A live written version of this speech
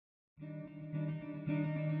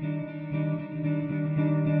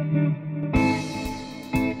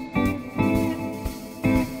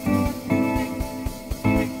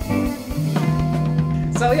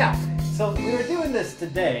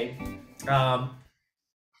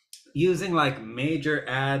using like major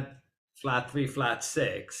add flat 3, flat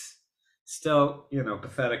 6, still, you know,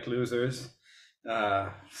 pathetic losers,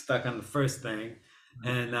 stuck on the first thing.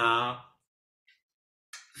 And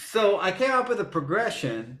so I came up with a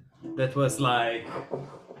progression that was like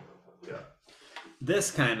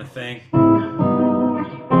this kind of thing.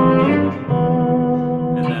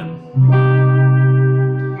 And then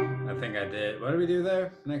I think I did. What did we do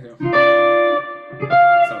there? Something.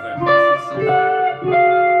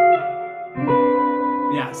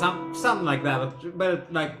 Yeah, something like that.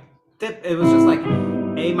 But like it was just like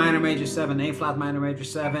A minor major 7, A flat minor major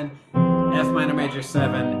 7, F minor major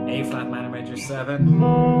 7, A flat minor major 7,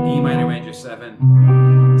 E minor major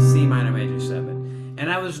 7, C minor major 7.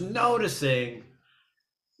 And I was noticing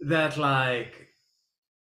that like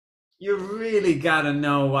you really gotta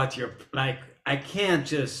know what you're like. I can't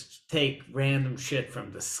just take random shit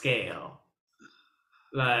from the scale.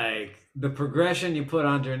 Like the progression you put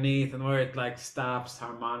underneath and where it like stops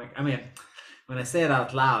harmonic. I mean, when I say it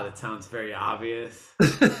out loud, it sounds very obvious.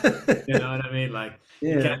 You know what I mean? Like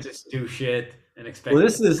you can't just do shit and expect. Well,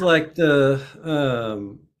 this is like the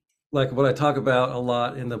like what I talk about a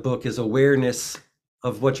lot in the book is awareness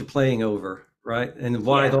of what you're playing over, right? And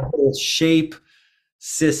why the whole shape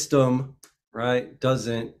system, right,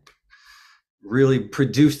 doesn't really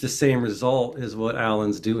produce the same result as what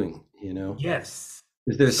Alan's doing, you know? Yes.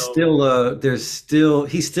 He still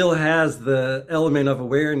has the element of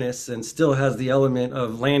awareness and still has the element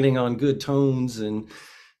of landing on good tones, and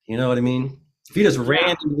you know what I mean? If you just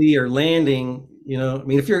randomly are landing, you know, I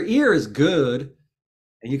mean, if your ear is good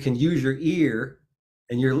and you can use your ear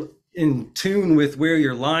and you're in tune with where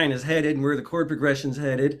your line is headed and where the chord progression's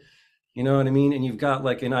headed, you know what I mean? And you've got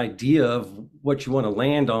like an idea of what you want to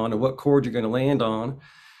land on or what chord you're going to land on,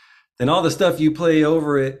 then all the stuff you play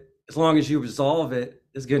over it, as long as you resolve it,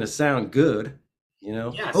 is going to sound good, you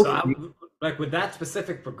know? Yeah, so like with that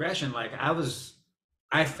specific progression, like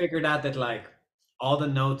I figured out that like all the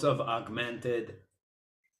notes of augmented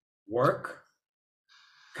work,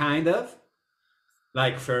 kind of,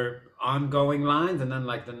 like for ongoing lines, and then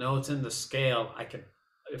like the notes in the scale, I could,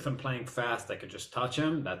 if I'm playing fast, I could just touch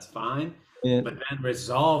them, that's fine. Yeah. But then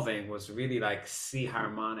resolving was really like C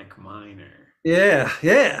harmonic minor. Yeah.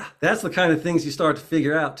 That's the kind of things you start to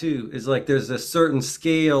figure out too, is like there's a certain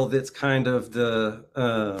scale that's kind of the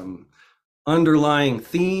underlying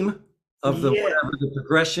theme of the whatever the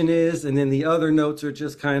progression is, and then the other notes are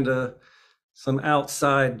just kind of some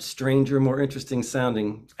outside, stranger, more interesting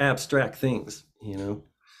sounding abstract things, you know?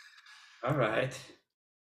 All right.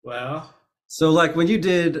 Well. So like when you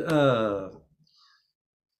did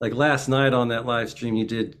like last night on that live stream, you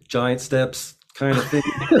did giant steps kind of thing.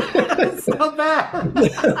 So bad.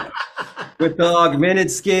 With the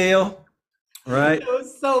augmented scale, right? It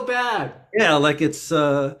was so bad. Yeah, like it's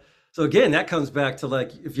so again, that comes back to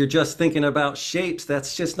like if you're just thinking about shapes,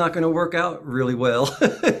 that's just not going to work out really well.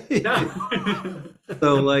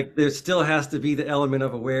 So like there still has to be the element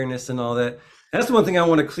of awareness and all that. That's one thing I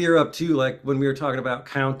want to clear up too, like when we were talking about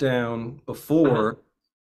countdown before.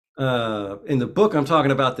 In the book, I'm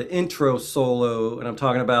talking about the intro solo, and I'm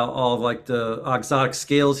talking about all of like the exotic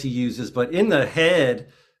scales he uses. But in the head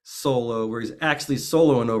solo, where he's actually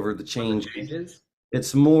soloing over the changes,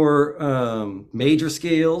 it's more major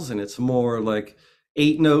scales, and it's more like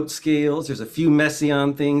 8-note scales. There's a few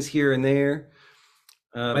Messiaen things here and there.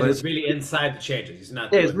 But it's really inside the changes. He's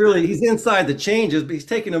not. Yeah, it's really he's inside the changes, but he's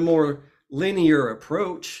taking a more linear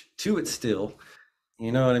approach to it still.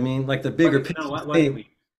 You know what I mean? Like the bigger picture. What do you mean?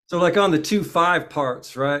 So like on the 2/5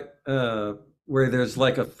 parts, right, where there's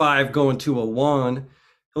like a 5 going to a 1,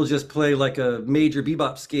 he'll just play like a major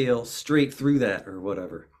bebop scale straight through that or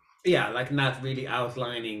whatever. Yeah, like not really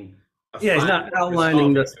outlining. Yeah, he's not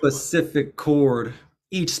outlining the specific chord,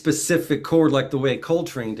 each specific chord like the way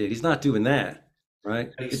Coltrane did. He's not doing that,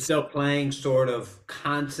 right? But he's still playing sort of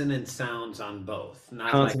consonant sounds on both,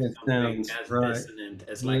 not consonant like something sounds, as right. dissonant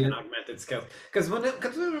as like an augmented scale. Because when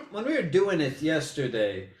we were doing it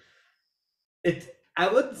yesterday, I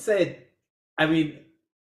wouldn't say, I mean,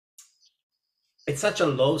 it's such a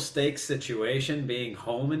low stakes situation being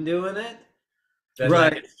home and doing it that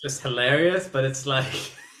right. Like, it's just hilarious, but it's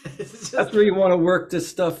like that's where you want to work this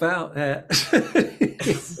stuff out at.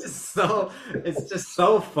 it's just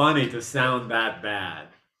so funny to sound that bad.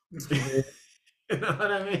 You know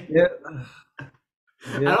what I mean? Yeah.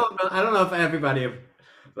 I don't know if everybody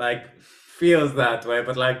like feels that way,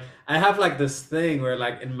 but like I have like this thing where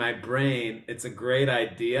like in my brain it's a great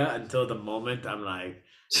idea until the moment I'm like,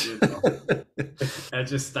 you know, I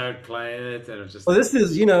just start playing it and it's just. Well, this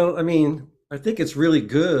is, you know, I mean, I think it's really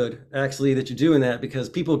good actually that you're doing that, because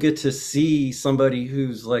people get to see somebody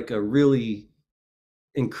who's like a really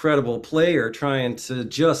incredible player trying to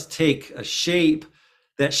just take a shape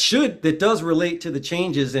that does relate to the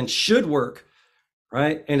changes and should work,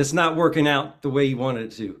 right? And it's not working out the way you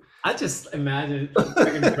wanted it to. I just imagine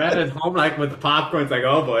fucking Brad at home, like with the popcorn. It's like,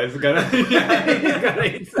 oh boy, he's gonna, he's gonna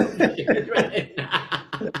eat some shit right now.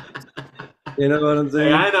 You know what I'm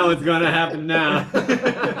saying? Like, I know what's gonna happen now.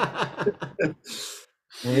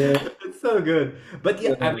 Yeah. It's so good. But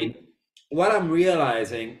yeah, I mean, what I'm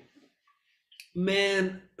realizing,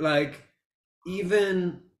 man, like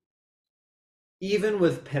even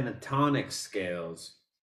with pentatonic scales,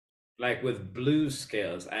 like with blues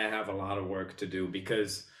scales, I have a lot of work to do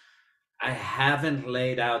because I haven't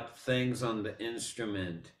laid out things on the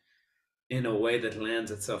instrument in a way that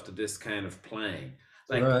lends itself to this kind of playing.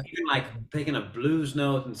 Like Right. even like picking a blues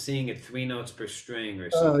note and seeing it 3 notes per string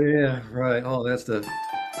or Oh something. yeah, right. Oh, that's the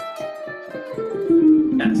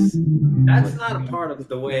Yes, that's not a part of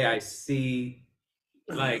the way I see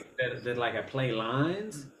like that like I play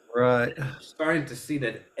lines. right. I'm starting to see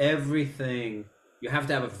that everything you have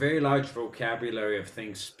to have a very large vocabulary of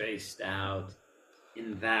things spaced out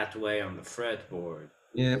in that way on the fretboard.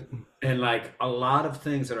 Yeah. And like a lot of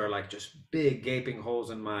things that are like just big gaping holes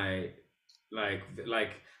in my like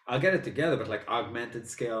I'll get it together, but like augmented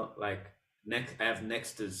scale, like I have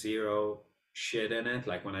next to zero shit in it.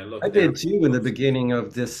 Like when I I look down, did too in the beginning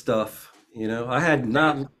of this stuff. You know, I had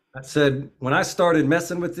not, I said when I started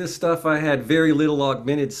messing with this stuff, I had very little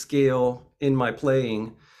augmented scale in my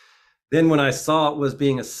playing. Then when I saw it was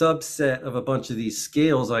being a subset of a bunch of these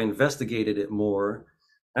scales, I investigated it more.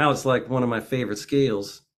 Now it's like one of my favorite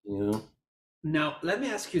scales, you know. now let me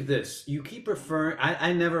ask you this. You keep referring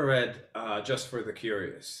I never read Just for the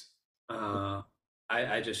Curious. Uh I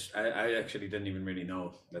actually didn't even really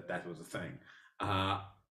know that that was a thing. Uh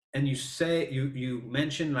and you say you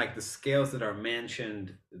mentioned like the scales that are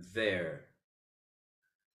mentioned there.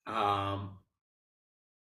 Um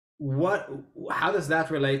what how does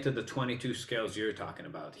that relate to the 22 scales you're talking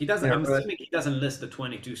about? He doesn't Yeah, I'm right. assuming he doesn't list the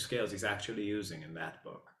 22 scales he's actually using in that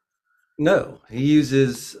book. No, he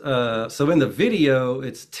uses so in the video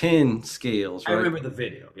it's 10 scales, I right? remember the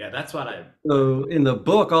video. Yeah, that's what I So in the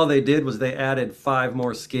book, all they did was they added 5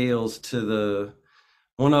 more scales to the.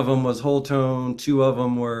 One of them was whole tone. Two of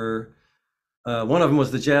them were. One of them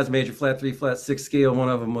was the jazz major flat 3 flat 6 scale. One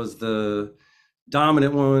of them was the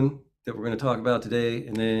dominant one that we're going to talk about today,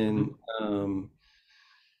 Mhm.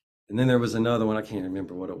 and then there was another one. I can't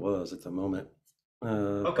remember what it was at the moment. But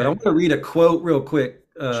I Okay. want to read a quote real quick.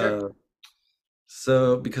 Sure.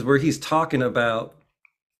 So because where he's talking about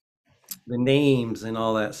the names and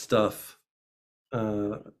all that stuff,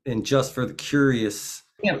 and Just for the Curious.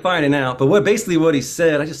 Can't find it out, but what he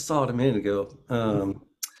said, I just saw it a minute ago.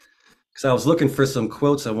 Because I was looking for some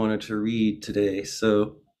quotes I wanted to read today.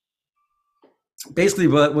 So basically,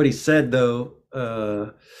 what he said though,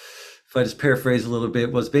 if I just paraphrase a little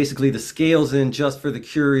bit, was basically the scales in Just for the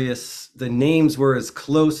Curious, the names were as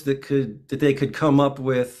close that they could come up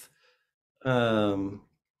with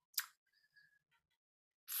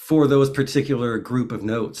for those particular group of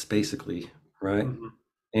notes, basically, right? Mhm.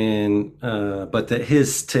 And but that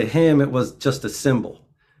to him it was just a symbol,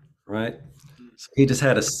 right? So he just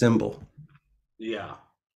had a symbol. Yeah.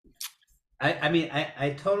 I mean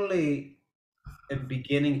I totally am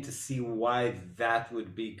beginning to see why that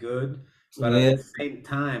would be good, but at Yeah, the same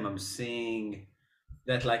time I'm seeing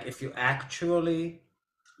that like if you actually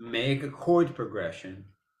make a chord progression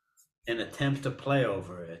and attempt to play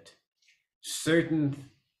over it,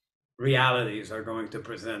 certain realities are going to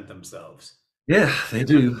present themselves. yeah, they You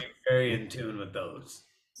have to do. be very in tune with those.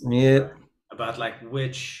 Yeah, Right. About like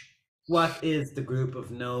what is the group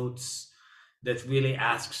of notes that really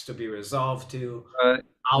asks to be resolved to? right.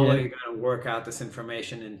 How are Yeah, you going to work out this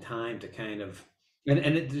information in time to kind of and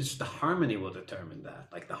it just the harmony will determine that.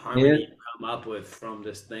 Like the yeah, harmony you come up with from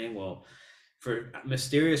this thing will for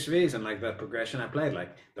mysterious reason, like that progression I played,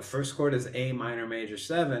 like the first chord is A minor major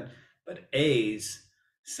 7, but A's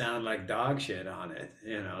sound like dog shit on it.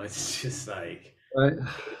 You know, it's just like right.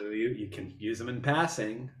 you can use them in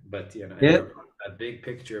passing, but you know, and Yeah, they're part of that big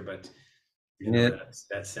picture, but you know, yeah,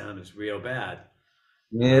 that sound is real bad.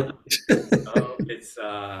 yeah. Uh, so it's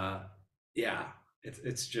yeah,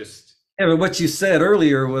 it's just Yeah, but what you said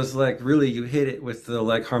earlier was like really you hit it with the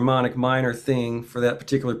like harmonic minor thing for that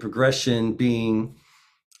particular progression being,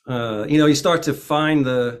 you start to find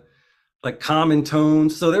the like common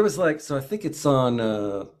tones. So there was like, so I think it's on.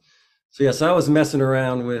 So yes, I was messing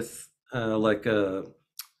around with like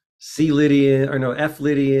C Lydian or no F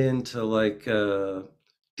Lydian to like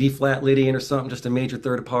D flat Lydian or something, just a major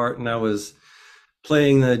third apart, and I was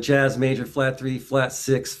playing the jazz major flat 3, flat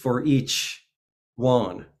 6 for each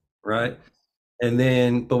Wanne, right? And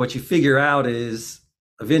then, but what you figure out is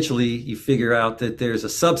eventually you figure out that there's a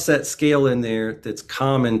subset scale in there that's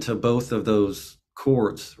common to both of those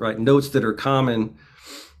chords, right? Notes that are common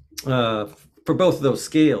for both of those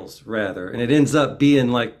scales, rather. And it ends up being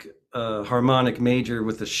like a harmonic major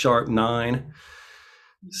with a sharp 9.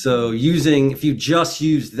 So if you just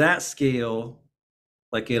use that scale,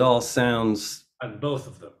 like it all sounds On both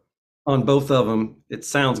of them. On both of them, it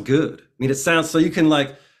sounds good. I mean, it sounds so you can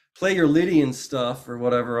like play your Lydian stuff or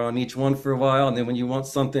whatever on each one for a while, and then when you want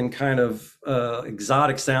something kind of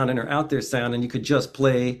exotic sounding or out there sounding, you could just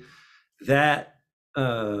play that.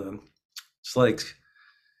 It's like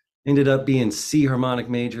ended up being C harmonic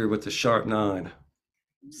major with the sharp 9.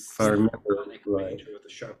 If I remember right. Major with the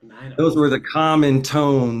sharp 9. Those were the common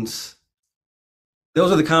tones.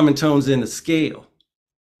 Those are the common tones in the scale.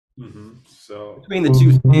 Mm-hmm. So between the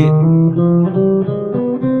two scales.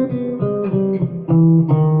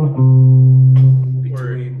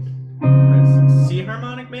 C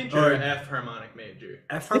harmonic major or F harmonic major?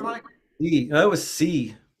 F harmonic? C. That was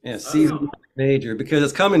C. Yeah, C harmonic major, because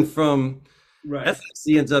it's coming from right.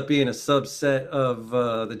 FFC ends up being a subset of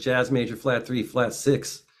the jazz major flat 3, flat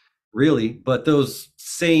 6, really. But those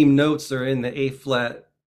same notes are in the A flat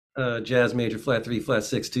jazz major flat 3, flat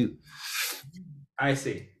 6 too. I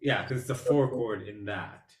see. Yeah, because it's a 4 chord in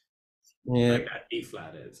that. Yeah. Like that E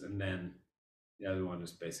flat is, and then the other one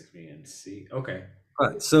is basically in C. Okay.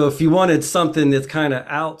 Right. So if you wanted something that's kind of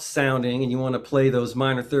out sounding and you want to play those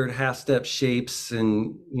minor third half step shapes,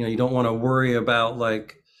 and you don't want to worry about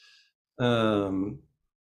like notes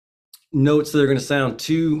that are going to sound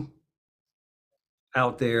too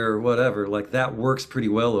out there or whatever, like that works pretty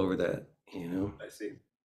well over that,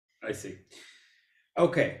 I see.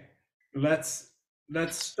 Okay. Let's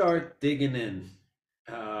start digging in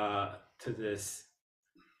to this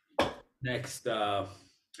next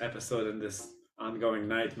episode in this ongoing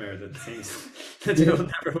nightmare that seems that you'll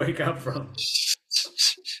never wake up from.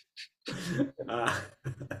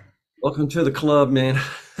 Welcome to the club, man.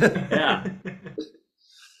 Yeah.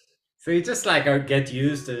 So you just like get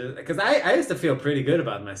used to it, because I used to feel pretty good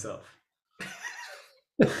about myself.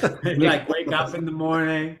 Like wake up in the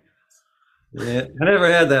morning. Yeah, I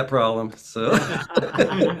never had that problem. So,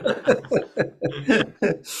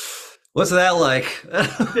 what's that like?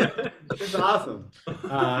 It's awesome.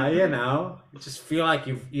 You just feel like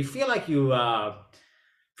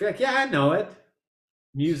yeah, I know it.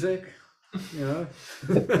 Music, I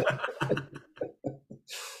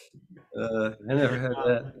never had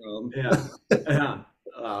that problem. It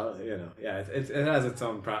has its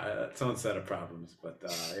own set of problems, but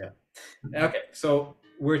yeah. Okay, so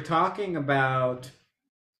we're talking about,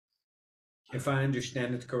 if I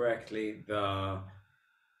understand it correctly,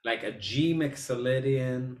 like a G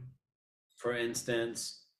mixolydian, for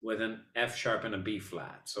instance, with an F sharp and a B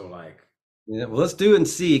flat. So like. Yeah, well, let's do it in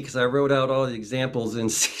C, because I wrote out all the examples in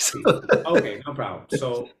C. Okay, no problem.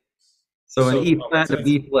 So an E flat and a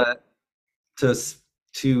B flat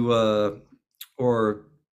or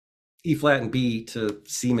E flat and B to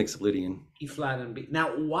C mixolydian. E flat and B.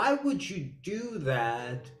 Now, why would you do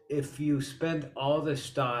that if you spend all this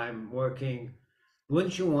time working?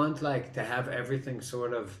 Wouldn't you want like to have everything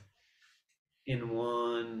sort of in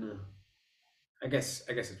one? I guess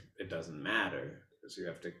it doesn't matter, because you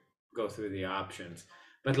have to go through the options.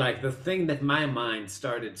 But like the thing that my mind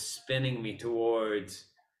started spinning me towards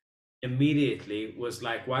immediately was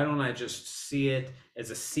like, why don't I just see it as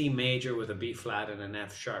a C major with a B flat and an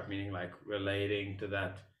F sharp, meaning like relating to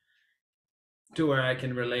that, to where I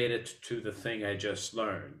can relate it to the thing I just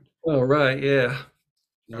learned. Oh, right. Yeah.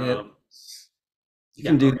 You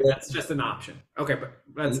can do that. That's just an option. Okay, but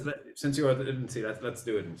since you didn't see that, let's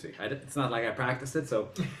do it in C. It's not like I practiced it,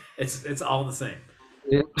 so it's all the same.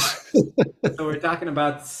 Yeah. So we're talking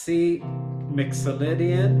about C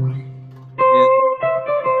mixolydian. Yeah.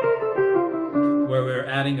 Where we're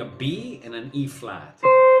adding a B and an E flat.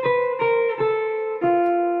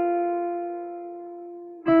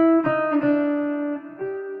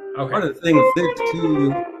 Okay. Part of the thing with this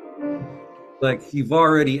too, like you've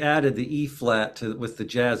already added the E flat with the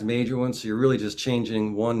jazz major one, so you're really just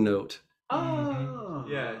changing one note. Oh.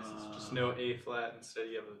 Yeah, it's just no A flat, instead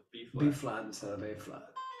you have a B flat. B flat instead of A flat.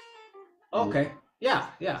 Okay. Yeah,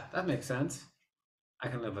 that makes sense. I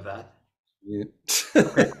can live with that. Yeah.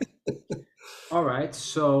 Okay. All right,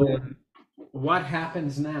 so what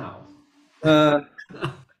happens now? So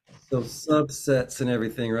subsets and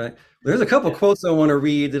everything, right? There's a couple quotes I want to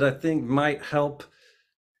read that I think might help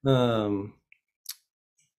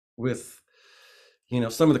with,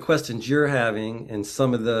 some of the questions you're having and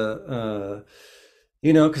some of the,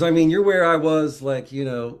 because I mean, you're where I was like,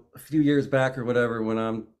 a few years back or whatever, when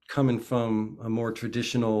I'm coming from a more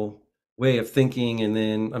traditional way of thinking, and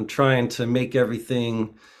then I'm trying to make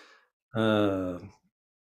everything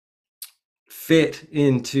fit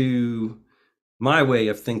into my way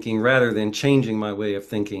of thinking rather than changing my way of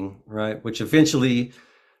thinking, right? Which eventually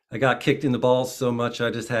I got kicked in the balls so much I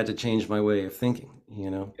just had to change my way of thinking,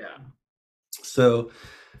 Yeah. So,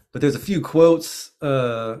 but there's a few quotes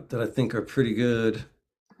that I think are pretty good.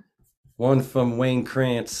 One from Wayne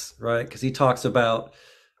Krantz, right? Because he talks about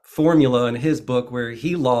formula in his book where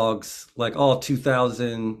he logs like all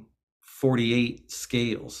 2048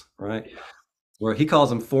 scales, right? Yeah. Where he calls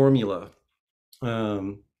them formula.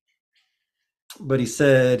 But he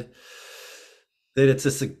said that it's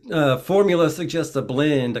a formula suggests a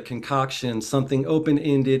blend, a concoction, something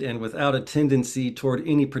open-ended and without a tendency toward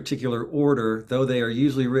any particular order, though they are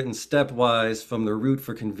usually written stepwise from the root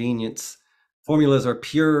for convenience. Formulas are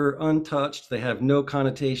pure, untouched. They have no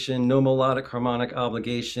connotation, no melodic harmonic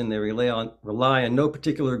obligation. They rely on no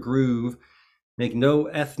particular groove, make no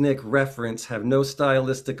ethnic reference, have no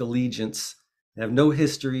stylistic allegiance, have no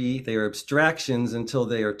history. They are abstractions until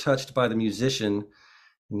they are touched by the musician.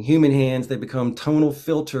 In human hands, they become tonal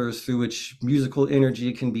filters through which musical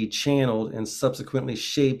energy can be channeled and subsequently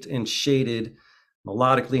shaped and shaded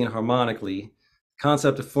melodically and harmonically. The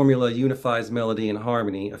concept of formula unifies melody and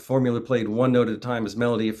harmony. A formula played one note at a time is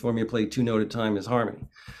melody. A formula played two notes at a time is harmony.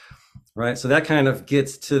 Right? So that kind of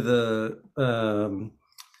gets to the...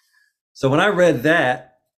 so when I read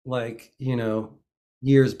that, like,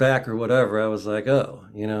 years back or whatever, I was like, oh,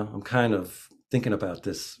 I'm kind of thinking about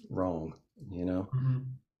this wrong, Mm-hmm.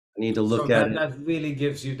 I need to look So at it. that really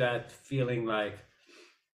gives you that feeling like,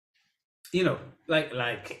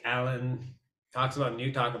 like Alan talks about and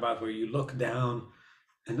you talk about, where you look down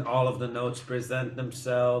and all of the notes present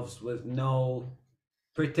themselves with no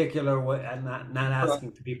particular way, and not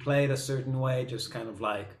asking to be played a certain way, just kind of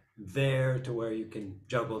like there to where you can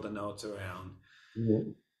juggle the notes around. Yeah.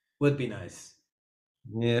 Would be nice.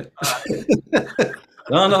 Yeah. I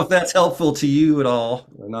don't know if that's helpful to you at all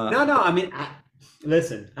or not. No, I mean,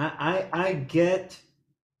 listen, I get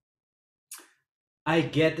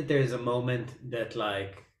that there's a moment that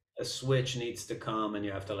like a switch needs to come and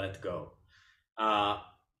you have to let go.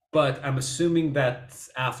 But I'm assuming that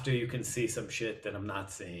after you can see some shit that I'm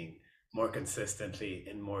not seeing more consistently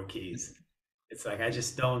in more keys. It's like I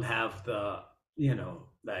just don't have the,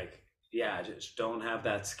 I just don't have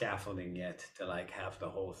that scaffolding yet to like have the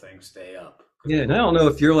whole thing stay up. Yeah, and I don't know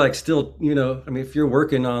if you're like still, I mean, if you're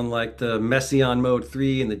working on like the Messiaen mode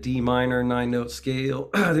 3 and the D minor 9-note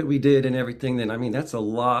scale that we did and everything, then I mean, that's a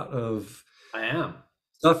lot of I am.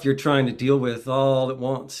 stuff you're trying to deal with all at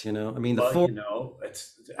once, I mean, the But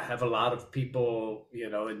I have a lot of people,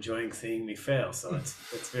 enjoying seeing me fail, so it's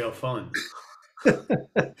real fun.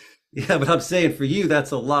 Yeah, but I'm saying for you,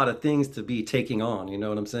 that's a lot of things to be taking on, you know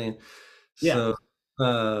what I'm saying? Yeah.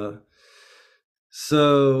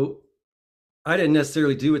 So I didn't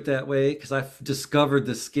necessarily do it that way because I've discovered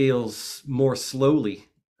the scales more slowly,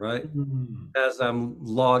 right? As I'm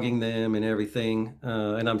logging them and everything.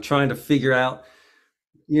 And I'm trying to figure out,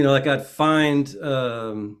 like I'd find,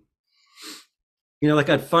 I'd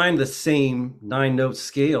find the same 9-note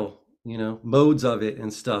scale, modes of it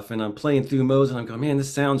and stuff. And I'm playing through modes and I'm going, man,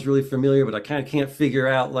 this sounds really familiar, but I kind of can't figure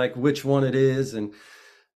out like which one it is. And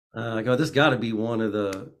I go, this got to be one of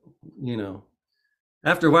the,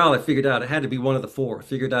 after a while, I figured out it had to be one of the 4. I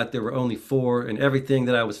figured out there were only 4, and everything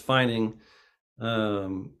that I was finding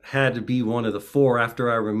had to be one of the 4 after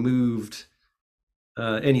I removed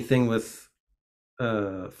anything with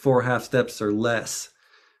 4 half steps or less.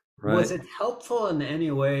 Right? Was it helpful in any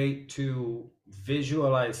way to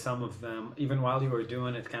visualize some of them, even while you were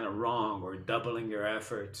doing it kind of wrong or doubling your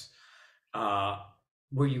efforts?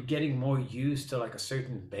 Were you getting more used to like a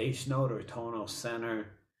certain bass note or tonal center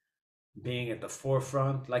being at the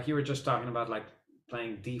forefront? Like you were just talking about, like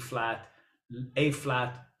playing D flat, A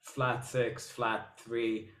flat, flat 6, flat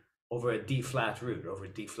 3 over a D flat root, over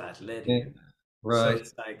D flat lid. Yeah, right.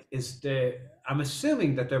 So it's like, I'm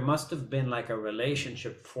assuming that there must have been like a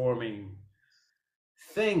relationship forming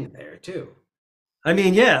thing there too. I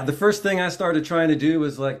mean, yeah, the first thing I started trying to do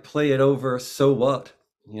was like play it over So What,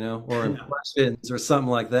 or Impressions or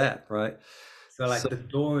something like that, right? So like the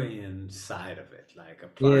Dorian side of it, like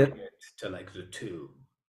applying it to like the 2.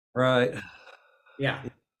 Right. Yeah.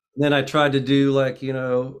 Then I tried to do like,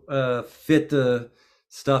 fit the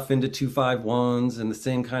stuff into 2-5-1s and the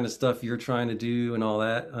same kind of stuff you're trying to do and all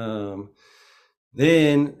that.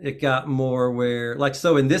 Then it got more where, like,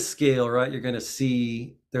 so in this scale, right, you're going to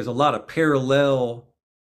see there's a lot of parallel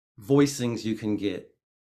voicings you can get,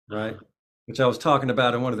 right? Which I was talking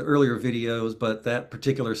about in one of the earlier videos, but that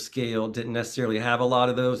particular scale didn't necessarily have a lot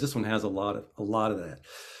of those. This one has a lot of that.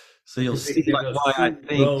 So you'll see like why I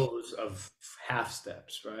think rows of half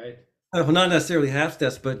steps, right? well, not necessarily half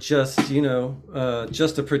steps, but just, you know,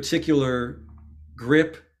 just a particular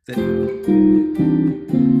grip that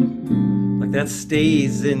like that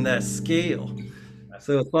stays in that scale.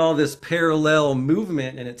 So it's all this parallel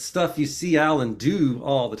movement, and it's stuff you see Alan do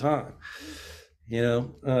all the time, you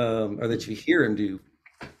know, or that you hear him do.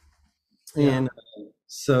 And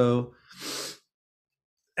so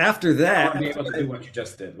after that, I want to be able to do what you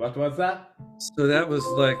just did. What was that? So that was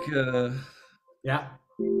like, yeah.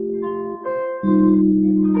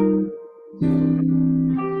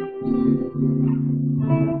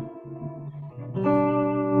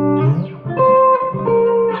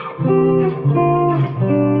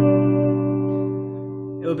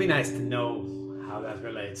 It would be nice to know how that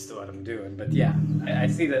relates to what I'm doing, but yeah, I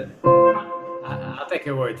see that. I'll take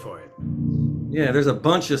your word for it. Yeah, there's a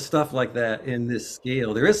bunch of stuff like that in this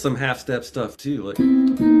scale. There is some half-step stuff too, like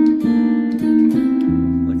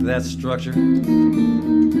that structure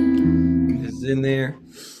is in there.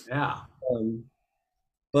 Yeah.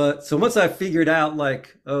 But so once I figured out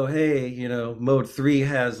like, oh, hey, you know, mode 3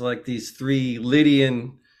 has like these 3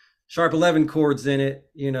 Lydian sharp 11 chords in it,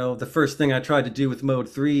 you know, the first thing I tried to do with mode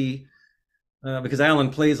 3, because Alan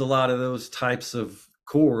plays a lot of those types of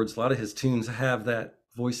chords, a lot of his tunes have that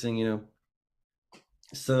voicing, you know.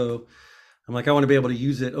 So I'm like, I want to be able to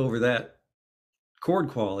use it over that chord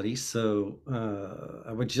quality. So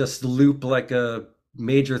I would just loop like a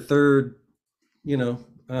major third, you know,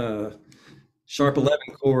 sharp 11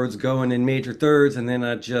 chords going in major thirds, and then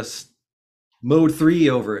I just mode 3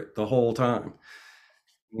 over it the whole time,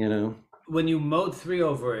 you know. When you mode 3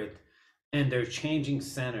 over it and they're changing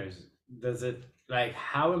centers, does it, like,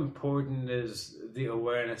 how important is the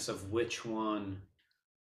awareness of which one?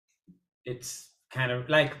 It's kind of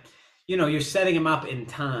like, you know, you're setting them up in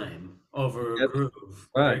time over a groove,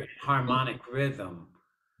 right? Harmonic rhythm.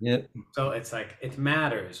 Yep. So it's like, it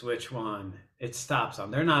matters which one it stops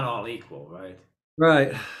on. They're not all equal, right?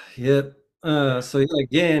 Right. Yep. So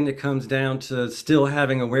again, it comes down to still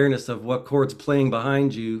having awareness of what chord's playing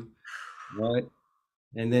behind you, right?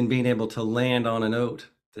 And then being able to land on a note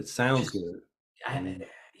that sounds good.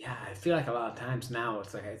 Yeah, I feel like a lot of times now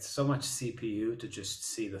it's like it's so much CPU to just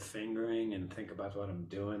see the fingering and think about what I'm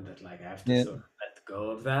doing that like I have to sort of let go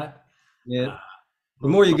of that. Yeah. The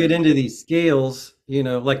more you get into these scales, you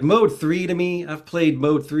know, like mode 3 to me, I've played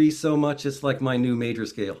mode 3 so much, it's like my new major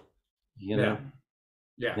scale, you know?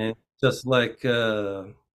 Yeah. And just like, I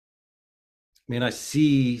mean, I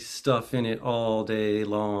see stuff in it all day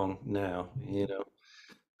long now, you know?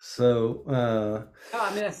 So,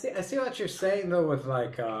 I mean, I see what you're saying though with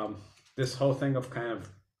like this whole thing of kind of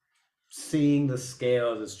seeing the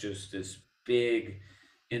scales as just this big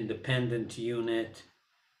independent unit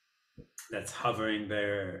that's hovering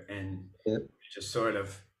there and just sort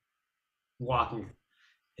of walking.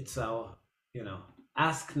 It's all, you know,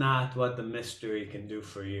 ask not what the mystery can do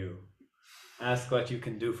for you. Ask what you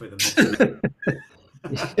can do for the mystery.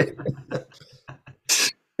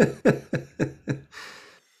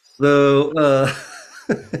 So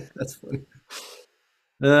that's funny.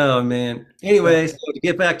 Oh man. Anyway, so to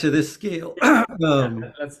get back to this scale,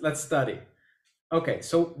 let's study. Okay,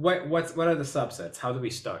 so what are the subsets? How do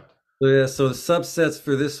we start? So the subsets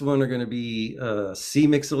for this one are going to be C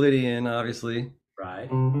mixolydian, obviously. Right.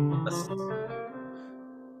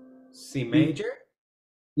 C major.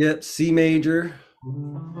 Yep, C major.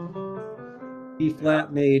 B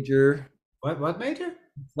flat major. What major?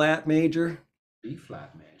 Flat major. B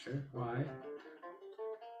flat major. Why?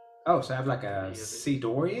 Oh, so I have like a C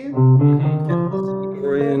Dorian? C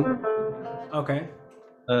Dorian. Okay.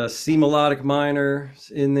 C melodic minor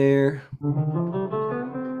in there.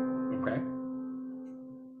 Okay.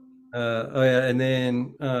 Oh yeah, and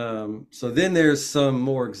then so then there's some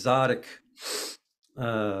more exotic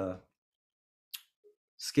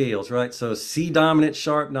scales, right? So C dominant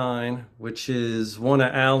sharp 9, which is one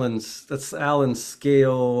of Alan's, that's Alan's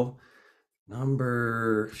scale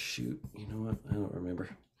number, shoot, you know what? I don't remember.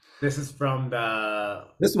 This is from the...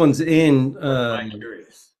 This one's in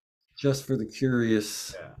Curious. Just for the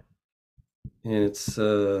Curious. Yeah. And it's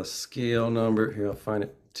scale number, here, I'll find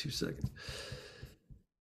it, 2 seconds.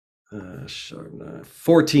 Sharp 9,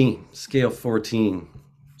 14, scale 14.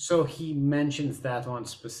 So he mentions that one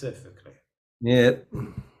specifically. Yeah.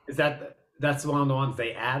 Is that's one of the ones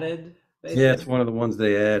they added? Basically? Yeah, it's one of the ones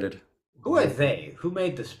they added. Who are they? Who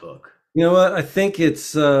made this book? You know what? I think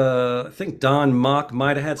it's I think Don Mock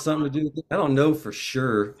might have had something to do with it. I don't know for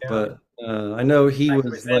sure, Yeah. but I know he Like was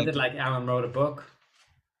like presented like Alan wrote a book.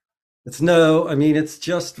 it's no, I mean it's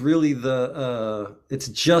just really it's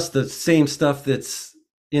just the same stuff that's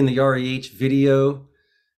in the REH video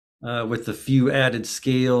with a few added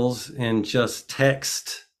scales and just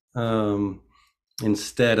text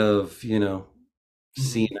instead of, you know,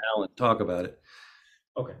 seeing Alan talk about it.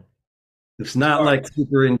 Okay. It's not All like right.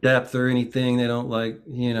 super in depth or anything. They don't like,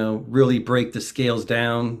 you know, really break the scales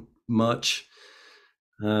down much.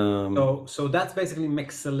 So that's basically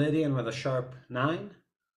Mixolydian with a sharp 9.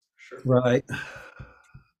 Sure. Right.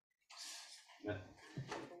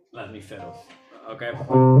 Let me fiddle. Okay.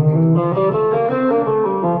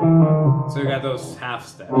 So you got those half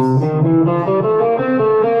steps.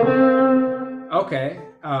 Okay.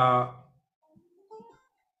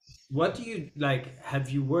 What do you like? Have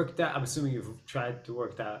you worked out? I'm assuming you've tried to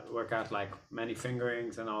work out like many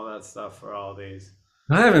fingerings and all that stuff for all these.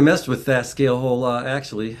 I haven't messed with that scale a whole lot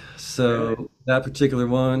actually. So Really? that particular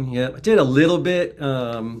one, yeah, I did a little bit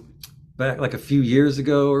back like a few years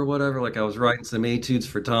ago or whatever. Like I was writing some etudes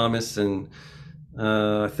for Thomas, and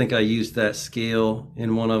I think I used that scale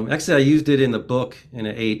in one of them. Actually, I used it in the book in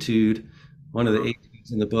an etude, one of the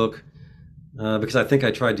etudes in the book. Because I think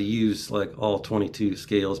I tried to use like all 22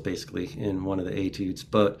 scales basically in one of the etudes,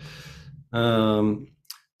 but I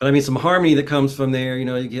mean some harmony that comes from there. You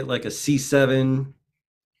know, you get like a C7,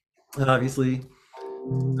 obviously.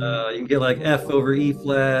 You can get like F over E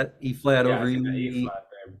flat, E flat Yeah, over I think the E E. flat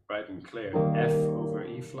there, bright and clear. F over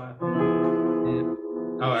E flat. Yeah.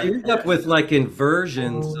 Oh, You end up with like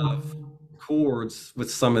inversions of chords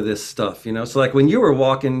with some of this stuff, you know. So like when you were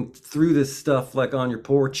walking through this stuff like on your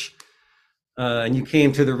porch. And you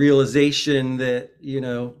came to the realization that, you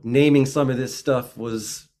know, naming some of this stuff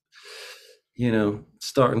was, you know,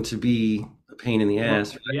 starting to be a pain in the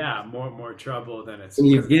ass. Right? yeah, more trouble than it's And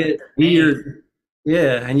you because it's like get your name. weird,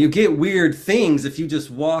 yeah, and you get weird things if you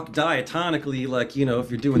just walk diatonically, like, you know,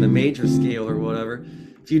 if you're doing the major scale or whatever.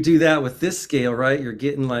 If you do that with this scale, right, you're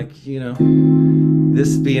getting like, you know,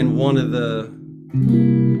 this being one of the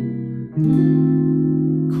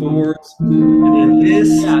chords, and then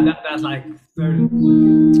this. Yeah, that's like third.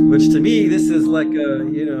 Which to me, this is like a,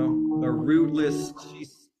 you know, a rootless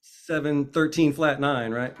G7 13 flat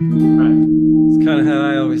 9, right? Right. It's kind of how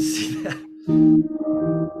I always see that.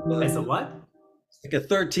 It's a what? Like a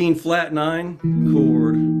 13 flat 9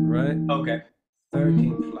 chord, right? Okay.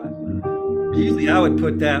 13 flat. Usually I would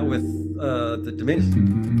put that with the diminished.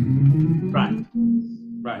 Right.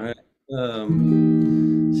 Right. Right. So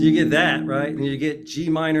you get that, right? And you get G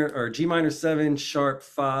minor or G minor 7 sharp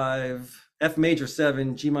 5, F major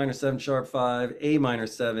 7, G minor 7 sharp 5, A minor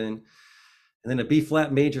 7, and then a B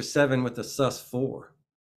flat major 7 with a sus 4.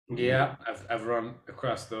 Yeah, I've run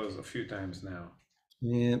across those a few times now.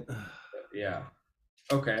 Yeah. Yeah.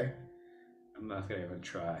 Okay. I'm not gonna even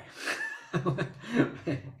try.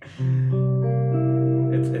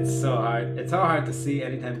 It's so hard. It's so hard to see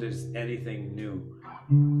anytime there's anything new.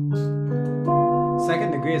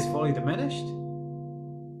 Second degree is fully diminished?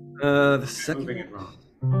 The second. Moving it wrong.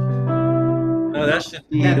 No, that should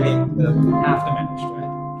be Yeah, the, half diminished,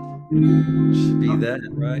 right? should be that,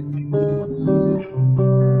 right?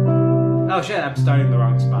 Oh shit, I'm starting the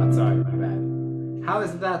wrong spot. Sorry, my bad. How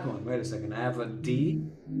is that one? Wait a second. I have a D.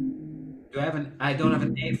 Do I have an? I don't have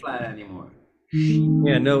an A flat anymore.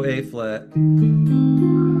 Yeah, no A flat.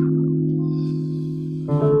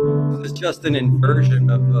 It's just an inversion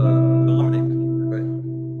of dominant,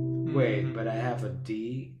 right? Wait, but I have a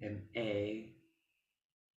D, an A,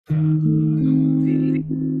 D.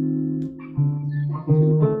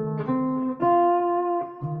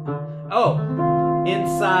 Oh,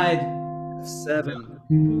 inside 7.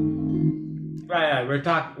 Right. We're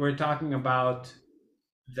talking about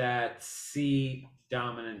that C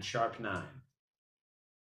dominant sharp 9.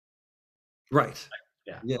 Right.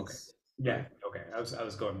 Yeah. Yes. Okay. Yeah. Okay. I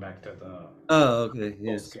was going back to the. Oh, okay.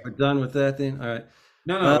 Yes. scale. We're done with that then. All right.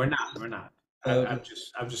 No, we're not. We're not. Okay.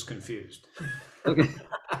 I'm just confused. Okay.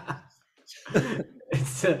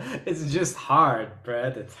 It's just hard,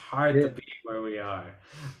 Brett. It's hard Yeah. to be where we are.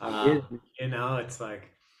 Yeah. You know, it's like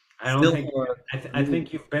I don't Still think hard. I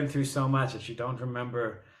think you've been through so much that you don't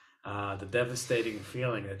remember the devastating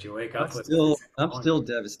feeling that you wake up with. I'm still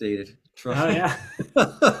devastated. Trust Oh me. yeah.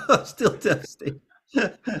 I'm still devastated.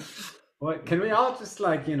 What can we all just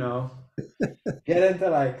like, you know, get into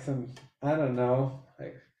like some, I don't know,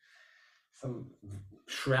 like some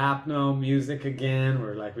shrapnel music again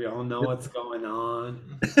where like we all know what's going on.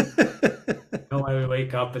 Know why we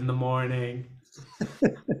wake up in the morning.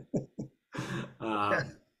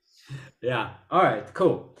 Yeah. All right.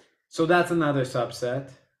 Cool. So that's another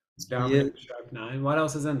subset. Dominant sharp 9. What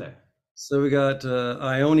else is in there? So we got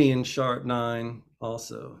Ionian sharp 9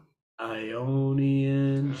 also.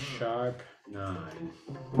 Ionian sharp 9.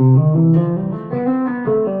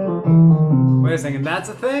 Wait a second. That's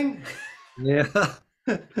a thing? Yeah.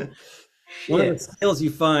 One of the scales you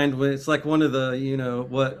find when it's like one of the,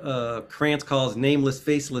 what Krantz calls nameless,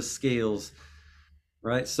 faceless scales,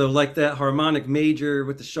 right? So like that harmonic major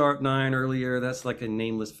with the sharp 9 earlier, that's like a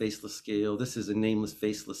nameless, faceless scale. This is a nameless,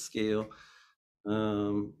 faceless scale.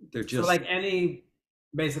 They're just so like any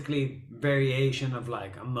basically variation of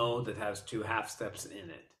like a mode that has 2 half steps in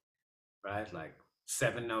it, right? Like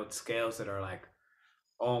 7-note scales that are like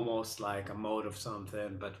almost like a mode of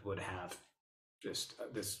something, but would have just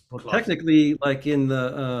this. well, technically, like in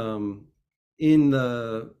the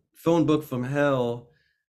phone book from hell,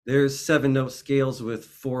 there's 7-note scales with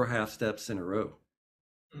 4 half steps in a row.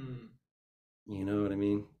 You know what I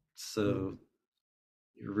mean? So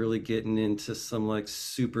you're really getting into some like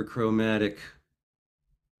super chromatic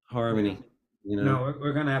harmony. No,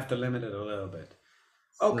 we're gonna have to limit it a little bit.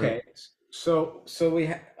 Okay, so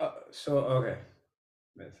we okay.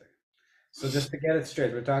 Wait a second. So just to get it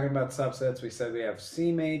straight, we're talking about subsets. We said we have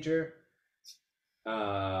C major,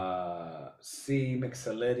 C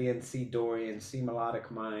mixolydian, C Dorian, C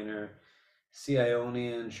melodic minor, C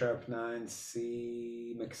Ionian sharp 9,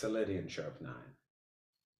 C mixolydian sharp 9.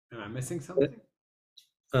 Am I missing something?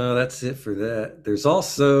 That's it for that. There's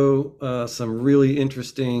also some really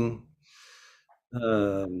interesting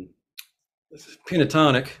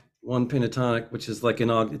pentatonic, one pentatonic, which is like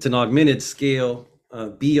it's an augmented scale,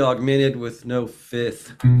 B augmented with no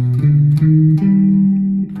fifth.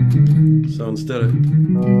 So instead of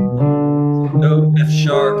no F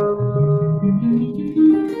sharp,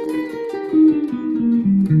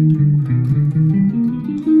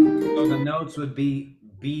 so the notes would be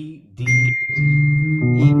B, D,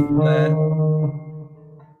 E flat,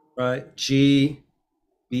 right? G,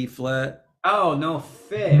 B flat. oh, no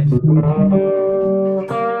fifth.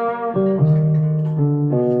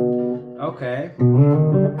 Okay.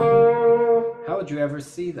 How would you ever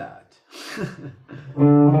see that?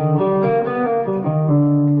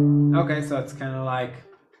 Okay, so it's kind of like,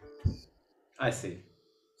 I see.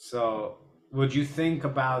 So would you think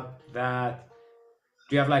about that?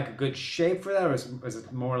 Do you have like a good shape for that, or is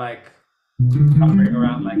it more like hovering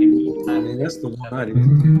around like an E flat? I mean, that's the one I do.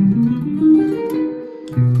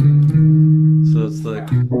 So it's like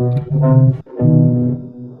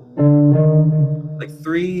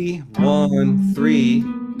 3, 1, 3,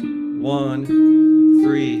 1,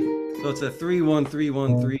 3. So it's a 3, 1, 3,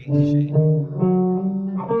 1, 3 shape.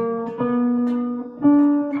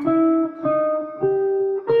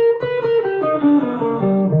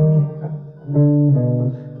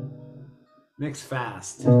 Mix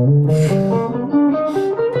fast.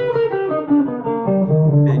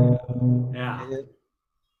 Yeah.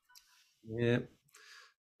 Yep.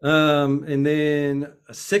 And then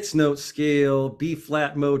a 6-note scale, B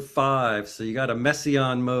flat mode 5. So you got a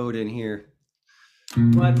Messiaen mode in here.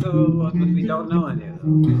 What we don't know any of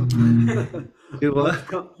them. Do what?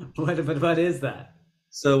 What is that?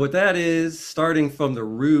 So what that is, starting from the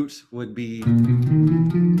root would be,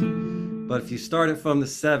 but if you start it from the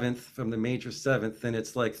 7th, from the major 7th, then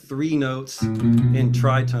it's like 3 notes in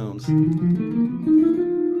tritones.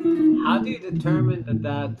 How do you determine that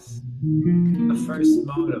that's the first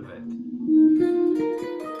mode of it?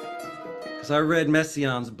 Because I read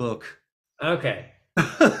Messiaen's book. Okay.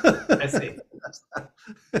 I see.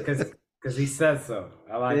 Because he says so.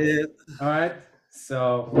 I like it. All right.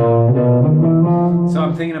 So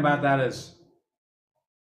I'm thinking about that as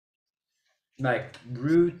like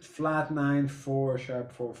root flat 9 4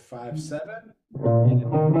 sharp 4 5 7.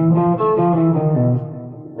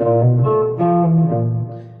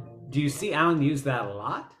 Do you see Alan use that a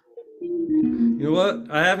lot? You know what?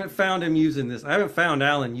 I haven't found him using this. I haven't found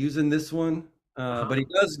Alan using this one. But he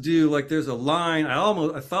does do, like, there's a line.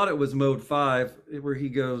 I thought it was mode 5 where he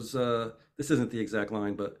goes, this isn't the exact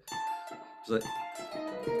line, but it's like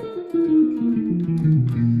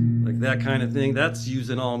that kind of thing. That's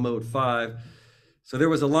using all mode 5. So there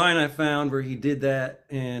was a line I found where he did that,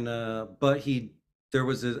 and but there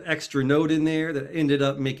was an extra note in there that ended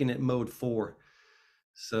up making it mode 4.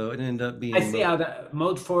 So it ended up being. I see how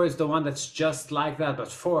mode 4 is the one that's just like that, but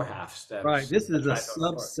 4 half steps. Right. This is a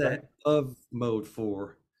subset of mode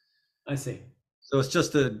 4. I see. So it's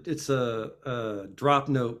just a drop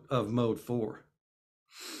note of mode 4.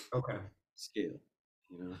 Okay. Scale.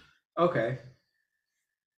 You know. Okay.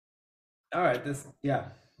 All right.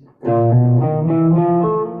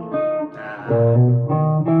 I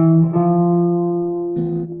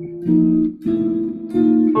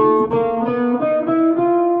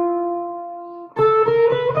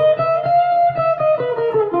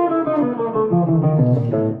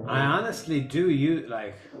honestly do use,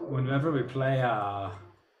 like, whenever we play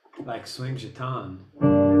like swing gitan,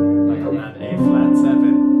 like on that A flat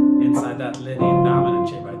 7 inside that Lydian dominant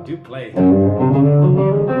shape, I do play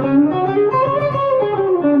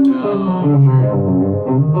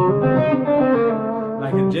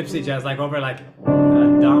like in gypsy jazz, like over like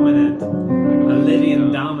a dominant, a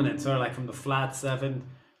Lydian dominant, sort of like from the flat 7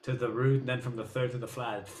 to the root, and then from the 3rd to the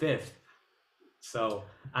flat 5th. So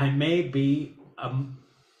I may be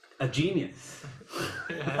a genius.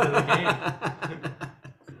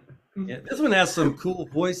 Yeah, this one has some cool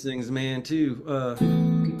voicings, man, too.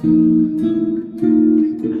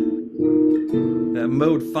 That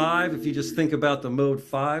mode 5, if you just think about the mode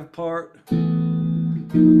 5 part, you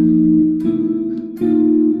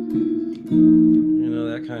know,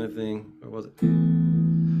 that kind of thing. Or was it?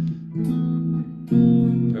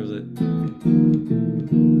 Or was it?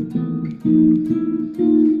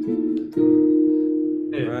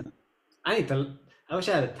 Dude, Right. I wish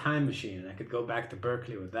I had a time machine and I could go back to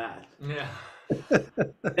Berkeley with that. Yeah.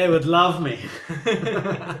 They would love me.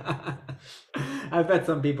 I bet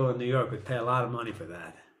some people in New York would pay a lot of money for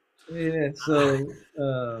that. Yeah, so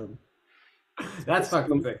That's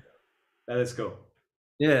fucking sick. That is cool.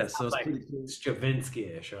 yeah, so it's Like pretty cool.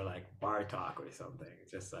 Stravinsky-ish or like Bartok or something.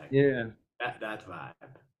 It's just like Yeah. that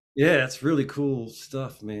vibe. Yeah, it's really cool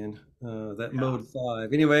stuff, man. That mode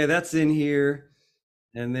 5. Anyway, that's in here.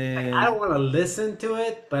 And then I don't want to listen to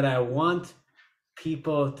it, but I want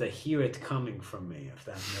people to hear it coming from me, if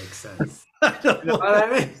that makes sense. You know what I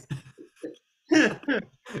mean?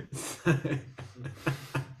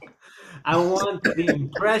 I want the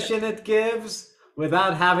impression it gives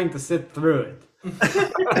without having to sit through it.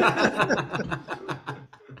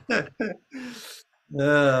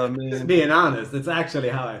 oh Just man. being honest, it's actually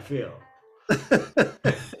how I feel.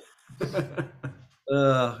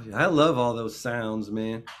 I love all those sounds,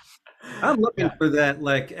 man. I'm looking for that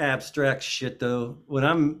like abstract shit though. When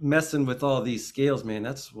I'm messing with all these scales, man,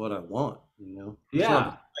 that's what I want, you know. That's what I'm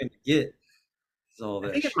Yeah. trying to get is all I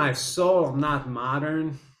that think in shit. my soul, I'm not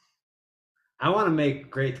modern. I want to make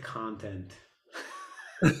great content.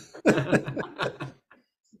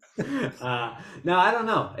 No, I don't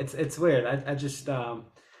know. It's weird. I just I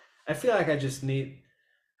feel like I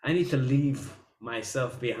need to leave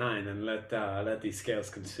myself behind and let these scales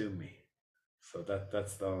consume me. So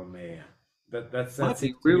that's the only that's Might be seems to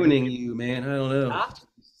be the- ruining you, man. I don't know. Huh?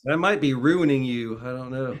 That might be ruining you. I don't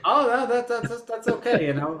know. Oh, that's okay.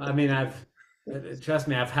 You know, I mean, trust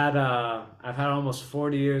me, I've had almost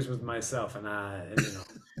 40 years with myself, and you know,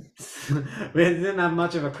 we didn't have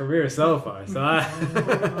much of a career so far. So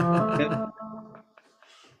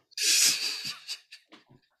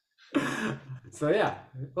so yeah,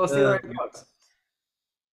 we'll see where it goes.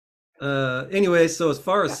 Anyway, so as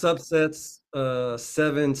far as subsets,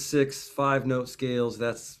 7, 6, 5 note scales,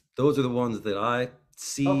 those are the ones that I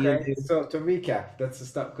see. Okay, so to recap, that's the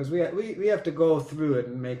stuff because we have to go through it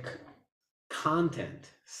and make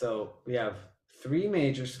content. So we have 3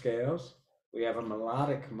 major scales. We have a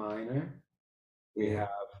melodic minor. We have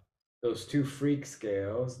those 2 freak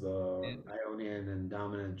scales, the Ionian and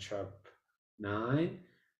dominant sharp 9.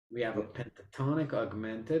 We have a pentatonic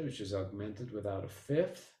augmented, which is augmented without a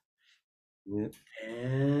 5th. Yep.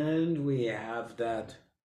 And we have that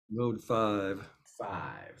Mode 5.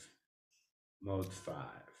 5. Mode 5.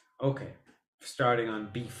 Okay. Starting on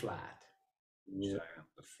B flat. Yep. Starting on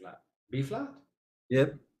the flat. B flat?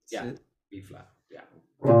 Yep. Yeah. That's it. B flat. Yeah.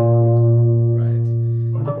 Right.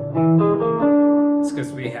 It's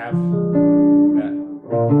because we have that.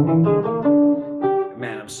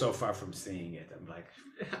 Man, I'm so far from seeing it. I'm like,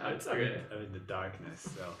 It's okay. I'm in the darkness.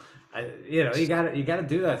 So you gotta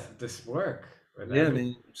do this work. With Yeah,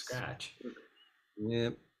 everything man. from scratch.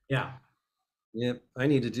 Yep. Yeah. Yep. I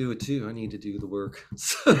need to do it too. I need to do the work.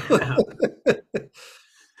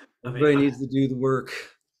 Everybody needs to do the work.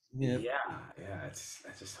 Yep. Yeah. I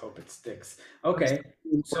just hope it sticks. Okay.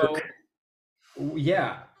 So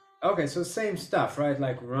yeah. Okay. So same stuff, right?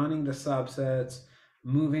 Like running the subsets,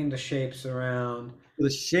 moving the shapes around. The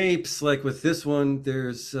shapes, like with this one,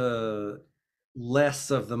 there's less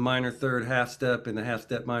of the minor third half step and the half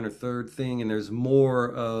step minor third thing, and there's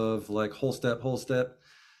more of like whole step,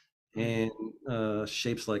 and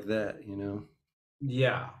shapes like that, you know.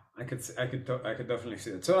 Yeah, I could definitely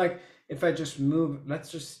see that. So like if I just move, let's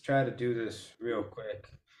just try to do this real quick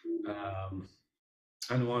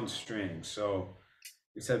on one string. So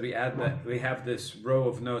We said we add that we have this row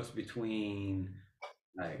of notes between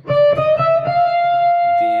like D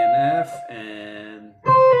and F and C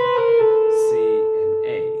and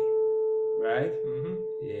A, right? Mm-hmm.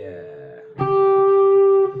 Yeah.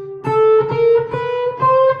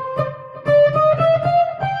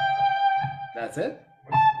 That's it?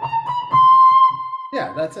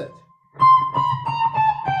 Yeah, that's it.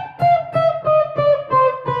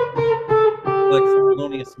 Like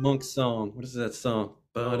Thelonious Monk's song. What is that song?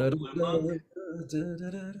 Monk.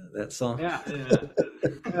 That song. Yeah.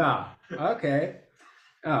 Yeah. Okay.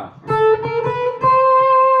 Oh.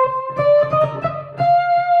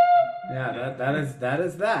 Yeah, that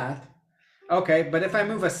is that. Okay, but if I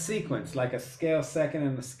move a sequence, like a scale second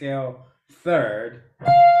and a scale third.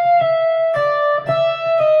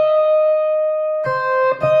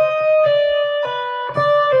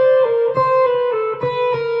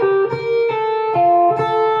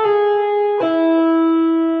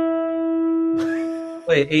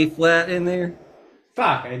 Play A flat in there.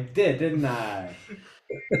 Fuck, I did, didn't I?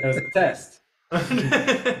 That was a test. Fuck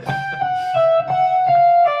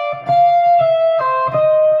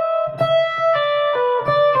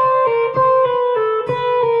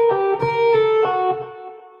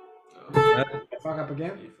up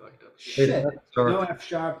again? You fucked up. Shit. No F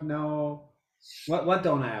sharp, no. What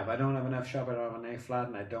don't I have? I don't have an F sharp, I don't have an A flat,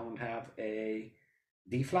 and I don't have a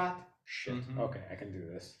D flat? Shit. Mhm. Okay, I can do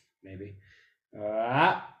this. Maybe.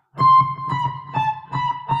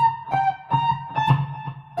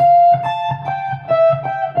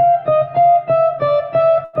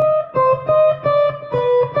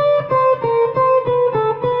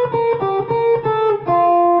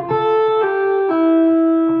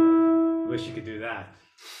 Wish you could do that.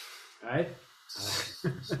 Right?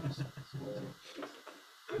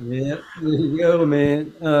 Yeah, there you go,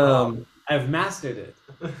 man. I've mastered it.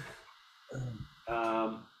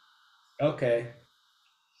 Okay.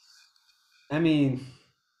 I mean,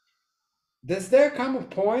 does there come a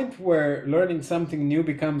point where learning something new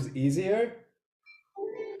becomes easier?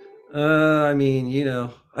 I mean, you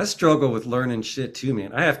know, I struggle with learning shit too,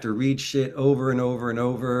 man. I have to read shit over and over and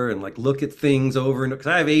over and like look at things over and because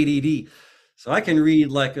I have ADD. So I can read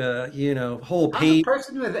like a, you know, whole How page. a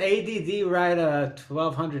person with ADD write a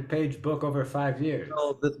 1,200-page book over 5 years?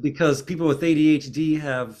 Well, that's because people with ADHD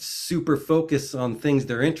have super focus on things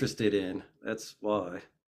they're interested in. That's why.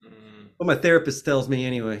 What my therapist tells me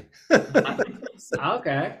anyway.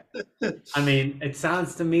 Okay. I mean, it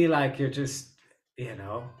sounds to me like you're just, you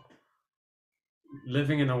know,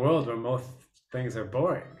 living in a world where most things are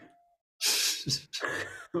boring,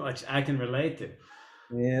 which I can relate to.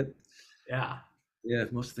 Yeah. Yeah. Yeah,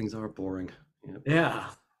 most things are boring.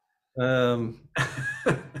 Yeah. Anyway,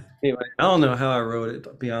 I don't know how I wrote it,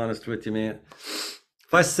 to be honest with you, man.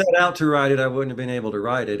 If I set out to write it, I wouldn't have been able to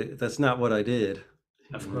write it. That's not what I did.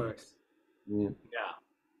 Of course. Yeah. Yeah.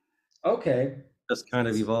 Okay. Just kind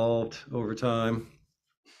of evolved over time.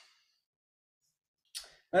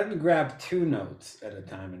 Let me grab 2 notes at a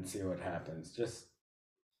time and see what happens. Just,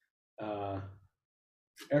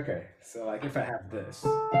 okay. So like if I have this.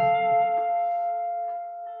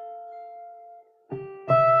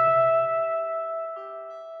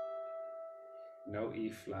 No E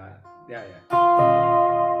flat. Yeah, yeah.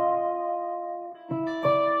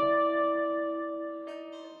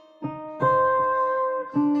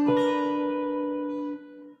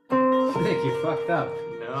 Nick, you fucked up.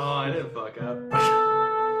 No, I didn't fuck up.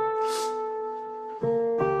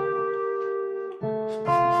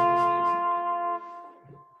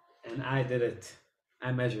 And I did it.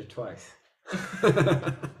 I measured twice.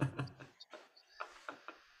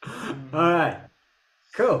 All right.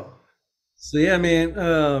 Cool. So yeah, man,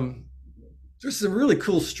 there's some really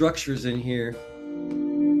cool structures in here.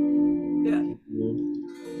 Yeah.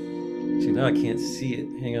 See, now I can't see it.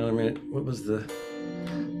 Hang on a minute. What was the...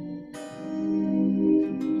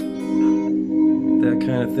 that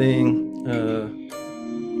kind of thing.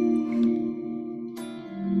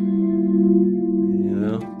 You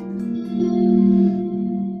know.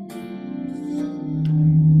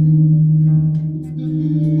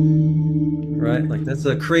 Right, like that's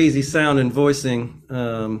a crazy sound in voicing.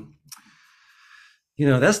 You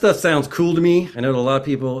know, that stuff sounds cool to me. I know to a lot of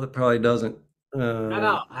people it probably doesn't. I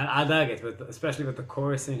know. I dug it, especially with the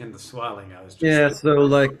chorusing and the swelling. I was just Yeah, so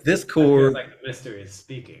like this chord, like the mystery is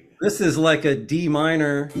speaking. this is like a D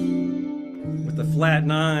minor with a flat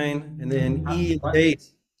 9 and then E and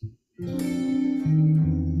bass.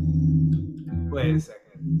 Wait a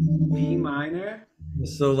second. D minor?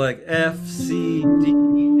 So like F, C, D,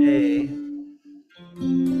 A.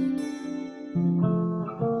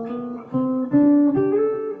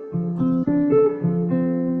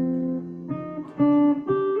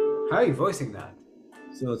 are you voicing that?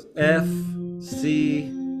 So it's F, C,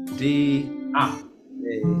 D, Ah,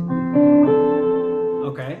 A.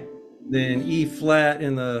 okay. Then E flat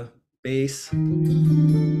in the bass. Oh,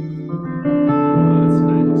 that's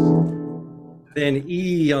nice. Then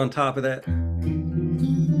E on top of that.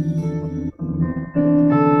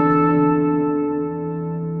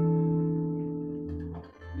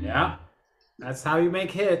 Yeah, that's how you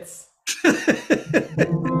make hits.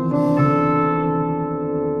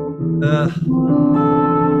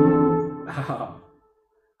 Oh,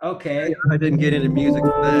 okay. I didn't get into music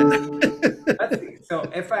for that. Let's see. So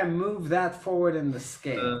if I move that forward in the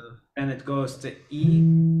scale, and it goes to E,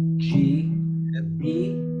 G,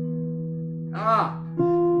 E. Ah.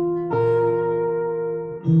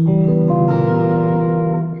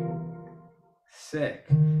 Sick.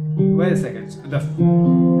 Wait a second.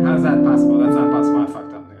 How's that possible? That's not possible. I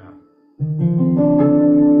fucked up now.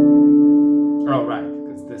 Oh, right.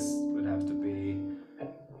 Because this would have to be.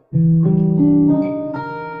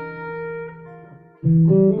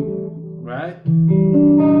 Right?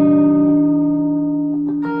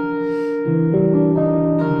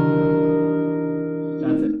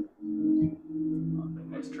 That's it. Oh, the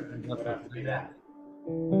next track would have to be that.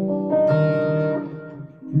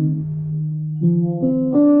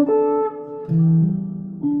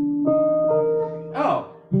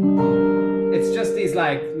 Oh, it's just these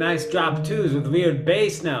like nice drop twos with weird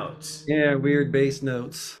bass notes. Yeah, weird bass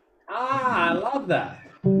notes. Ah, I love that.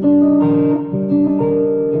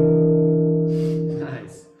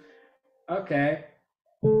 Nice. Okay.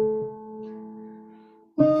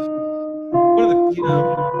 One of the, you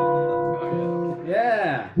know,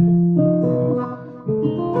 Yeah.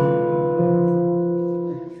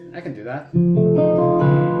 I can do that.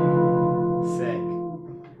 Sick.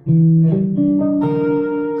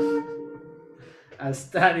 I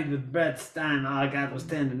studied with Brett Stine. All I got was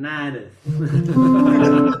tendonitis.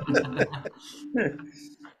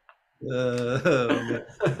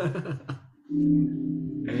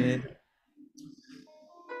 man.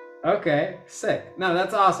 Okay, sick. No,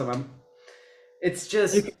 that's awesome. It's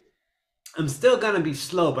just, I'm still gonna be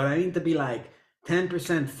slow, but I need to be like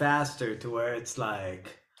 10% faster to where it's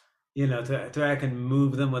like, you know, to where I can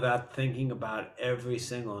move them without thinking about every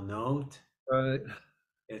single note. Right.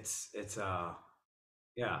 It's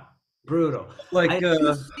yeah, brutal. Like I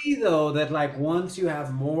do see though that like once you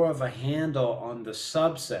have more of a handle on the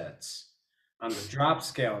subsets, on the drop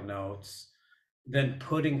scale notes, then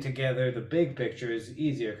putting together the big picture is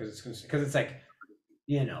easier because it's like,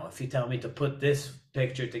 you know, if you tell me to put this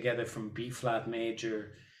picture together from B flat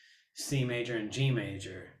major, C major, and G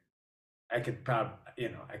major, I could probably, you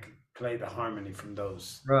know, I could play the harmony from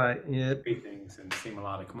those right, yeah, three things and C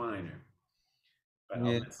melodic minor, but I'll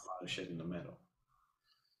miss a lot of shit in the middle.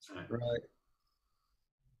 Right.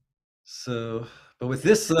 So, but with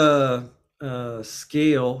this scale,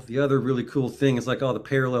 the other really cool thing is like all the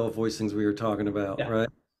parallel voicings we were talking about, Yeah. right?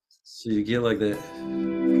 So you get like that.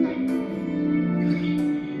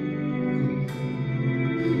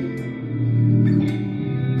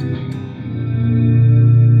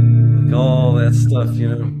 Like all that stuff, you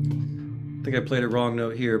know. I think I played a wrong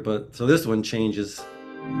note here, but so this one changes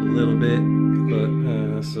a little bit,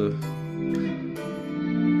 but so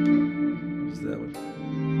what's that one?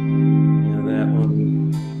 Yeah, that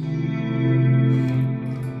one.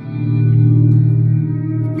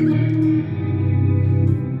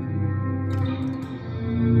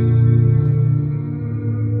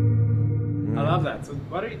 I love that. So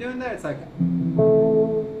what are you doing there? It's like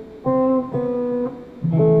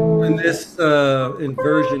in this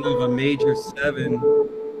inversion of a major 7.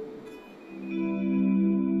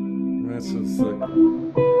 That's what's like.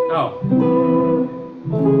 oh,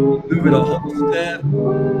 Move it a whole step.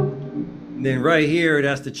 And then right here it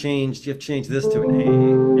has to change. You have to change this to an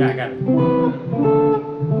A. yeah, I got it.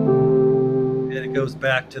 And it goes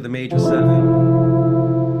back to the major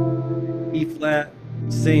 7. E flat,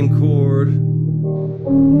 same chord.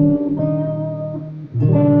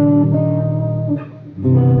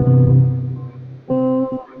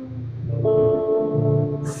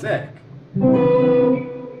 Sick.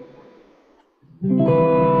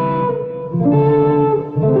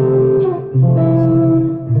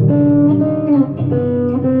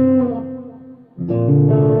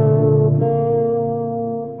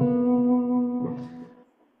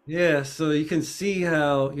 Yeah, so you can see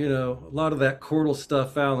how, you know, a lot of that chordal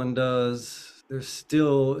stuff Alan does, there's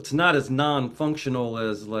still, it's not as non-functional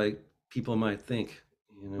as like people might think,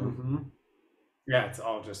 you know. Mm-hmm. Yeah, it's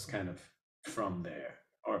all just kind of from there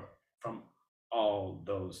or from all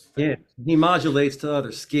those things. Yeah, he modulates to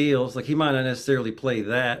other scales. Like he might not necessarily play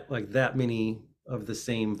that, like that many of the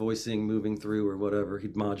same voicing moving through or whatever.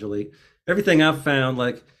 He'd modulate. Everything I've found,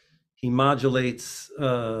 like he modulates,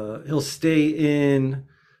 he'll stay in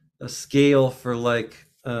a scale for like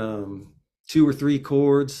 2 or 3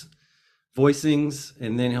 chords, voicings,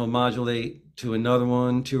 and then he'll modulate to another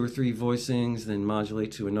one, 2 or 3 voicings, then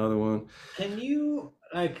modulate to another one. Can you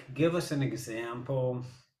like give us an example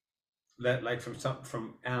that like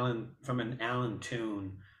from an Alan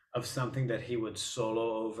tune of something that he would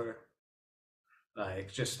solo over?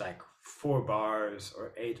 Like just like 4 bars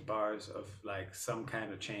or 8 bars of like some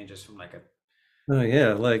kind of changes from like a. Oh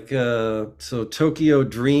yeah, like so Tokyo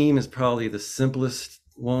Dream is probably the simplest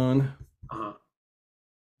one. Uh-huh.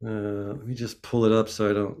 Let me just pull it up so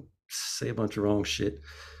I don't say a bunch of wrong shit.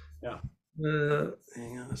 Yeah.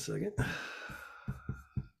 Hang on a second.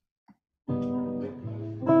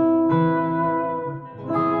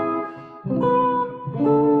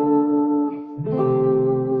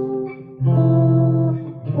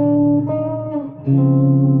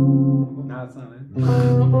 No, it's not it.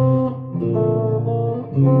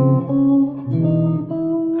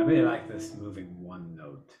 I really like this moving one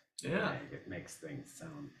note. Yeah. Like, it makes things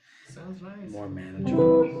Sounds nice. more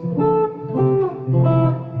manageable.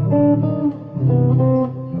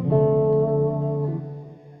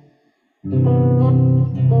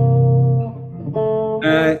 All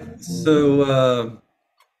right, so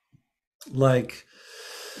like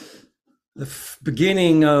the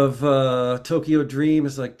beginning of Tokyo Dream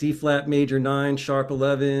is like D flat major 9 sharp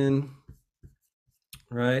 11,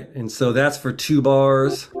 right? And so that's for 2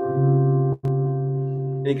 bars.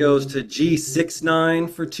 It goes to G6-9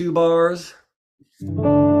 for 2 bars.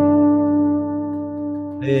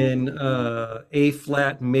 Then A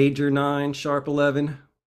flat major 9 sharp 11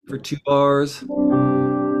 for 2 bars.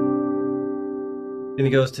 Then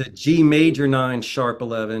it goes to G major 9 sharp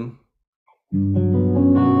 11.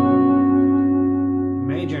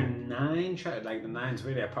 Major 9, like the 9's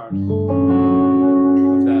really a part of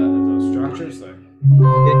those structures. Like.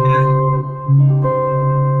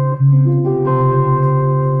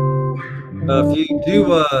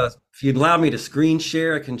 If you'd allow me to screen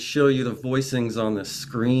share, I can show you the voicings on the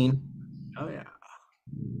screen. Oh yeah.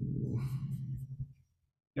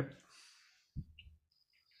 Yep.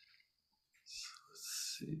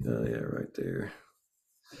 Let's see. Oh yeah, right there.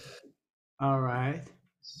 All right.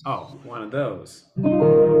 Oh, one of those.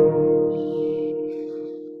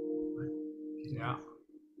 Yeah.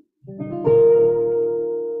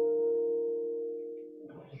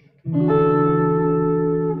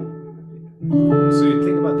 So you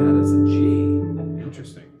think about that as a G.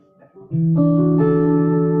 Interesting.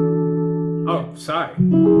 Oh, sorry.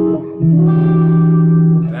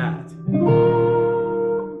 That.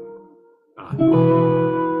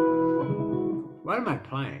 What am I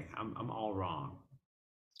playing? I'm all wrong.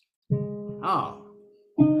 Oh,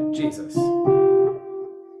 Jesus.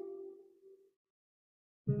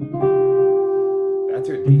 That's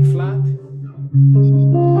your D flat?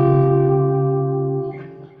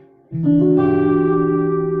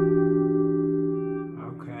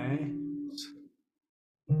 Okay.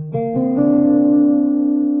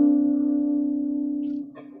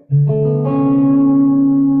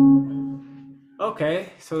 Okay,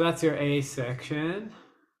 so that's your A section.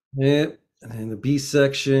 Yep. And then the B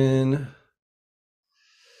section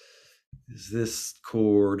is this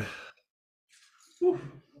chord. Whew.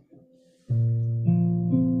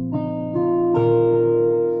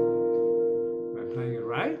 Am I playing it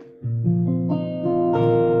right?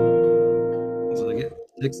 So I get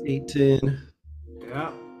 6, 8, 10.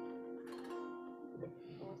 Yeah.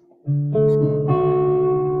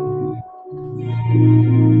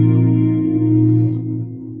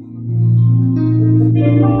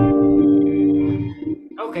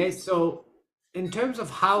 Okay, so in terms of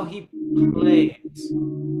how he plays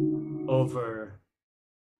over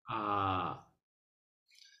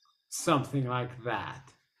something like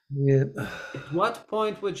that, Yep. at what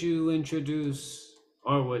point would you introduce,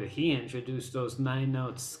 or would he introduce those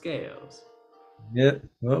 9-note scales? Yep.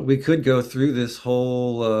 Well, we could go through this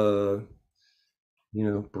whole,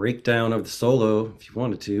 breakdown of the solo if you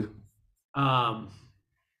wanted to.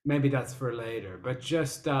 Maybe that's for later, but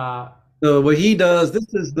just So what he does,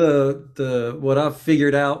 this is the what I've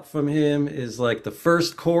figured out from him is like the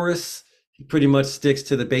first chorus, he pretty much sticks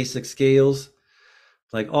to the basic scales,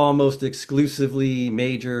 like almost exclusively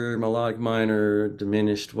major, melodic minor,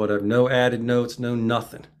 diminished, whatever. No added notes, no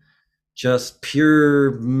nothing. Just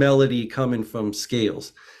pure melody coming from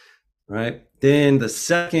scales, right? Then the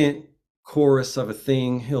second chorus of a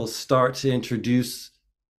thing, he'll start to introduce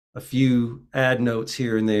a few add notes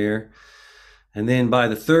here and there. And then by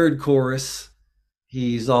the third chorus,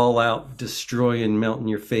 he's all out destroying, melting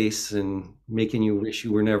your face, and making you wish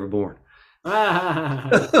you were never born.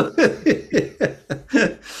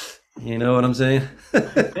 You know what I'm saying?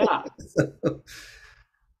 Yeah.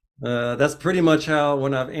 That's pretty much how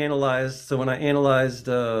when I analyzed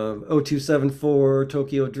 0274,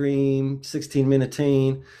 Tokyo Dream, 16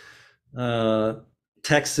 Minutane,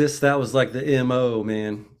 Texas, that was like the MO,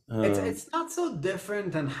 man. It's not so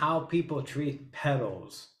different than how people treat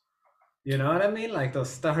pedals. You know what I mean? Like they'll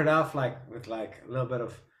start off like with like a little bit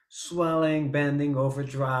of swelling, bending,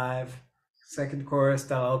 overdrive. Second chorus,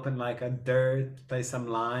 they'll open like a dirt, play some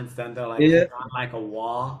lines, then they'll like put on like a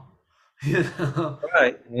wall. You know?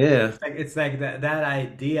 Right. Yeah. It's like that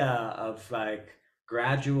idea of like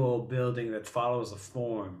gradual building that follows a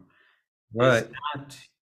form. Right. It's not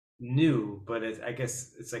new, but I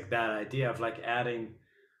guess it's like that idea of like adding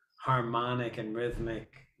harmonic and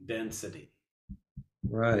rhythmic density.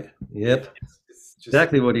 Right. Yep. It's just,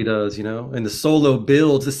 Exactly what he does, you know. And the solo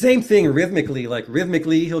builds the same thing rhythmically. Like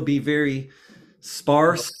rhythmically, he'll be very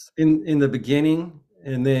sparse in the beginning,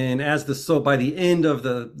 and then by the end of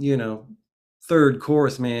the third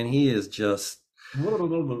chorus, man, he is just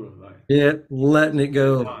letting it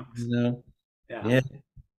go. Yeah.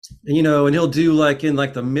 And he'll do like in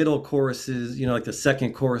like the middle choruses, like the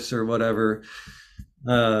second chorus or whatever.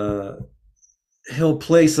 He'll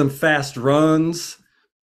play some fast runs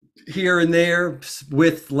here and there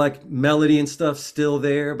with like melody and stuff still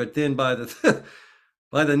there, but then by the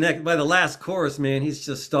last chorus, man, he's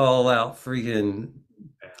just all out freaking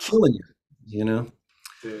killing you,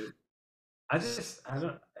 Dude,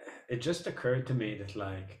 it just occurred to me that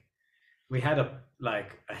like we had a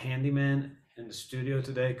handyman in the studio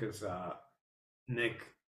today because Nick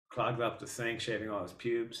clogged up the sink shaving all his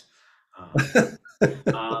pubes. But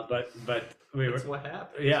we were, That's what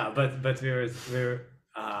happened. yeah, but we were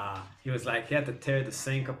he was like, he had to tear the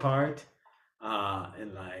sink apart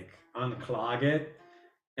and like unclog it,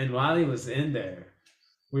 and while he was in there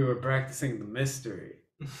we were practicing the mystery,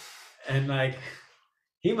 and like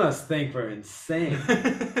he must think we're insane.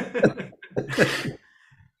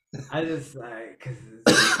 I just like, because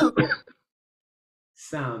it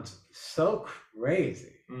sounds so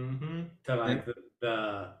crazy to like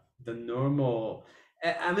the normal.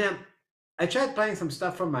 I mean, I tried playing some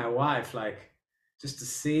stuff for my wife, like just to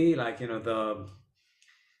see, like, I'm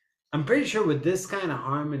pretty sure with this kind of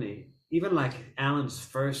harmony, even like Alan's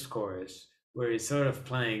first chorus, where he's sort of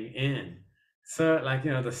playing in, so like,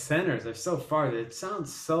 the centers are so far that it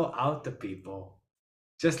sounds so out to people.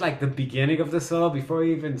 Just like the beginning of the solo before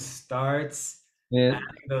he even starts adding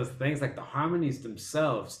those things, like the harmonies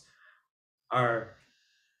themselves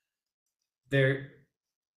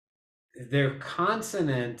they're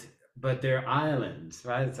consonant, but they're islands,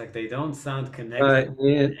 right? It's like they don't sound connected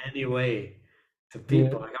in any way to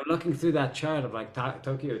people. Like I'm looking through that chart of like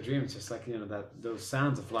Tokyo Dream, it's just like, those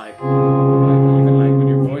sounds of like even like when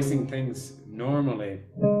you're voicing things normally,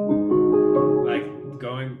 like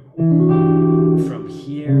going from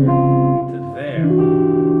here to there,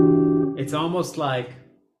 it's almost like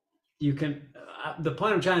you can the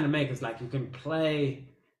point I'm trying to make is like you can play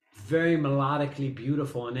very melodically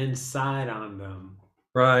beautiful and inside on them,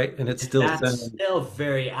 right, and it's still still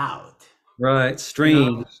very out, right,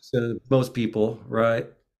 strange to most people, right?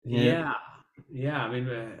 Yeah. I mean,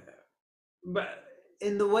 but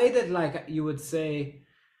in the way that like you would say,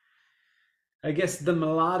 I guess the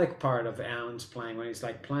melodic part of Alan's playing, when he's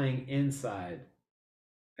like playing inside,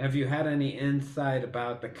 have you had any insight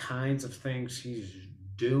about the kinds of things he's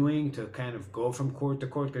doing to kind of go from chord to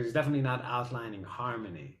chord? Because he's definitely not outlining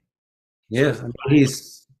harmony. Yeah, So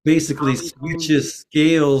he's basically switches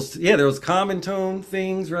scales. Yeah, there was common tone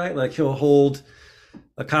things, right? Like he'll hold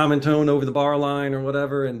a common tone over the bar line or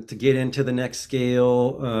whatever, and to get into the next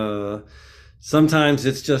scale. Sometimes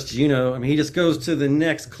it's just, he just goes to the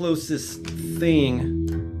next closest thing.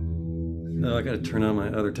 Oh, I got to turn on my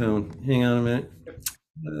other tone. Hang on a minute.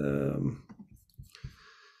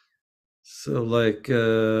 So like,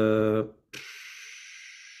 oh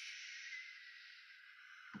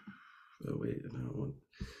wait, I don't want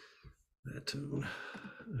that tone.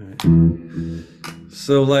 All right.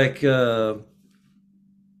 So like,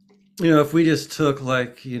 if we just took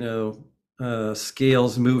like,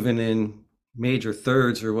 scales moving in major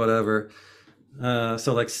thirds or whatever,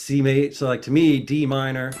 so like C major, so like to me D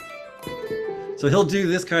minor, so he'll do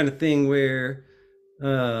this kind of thing where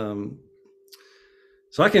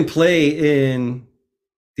so I can play in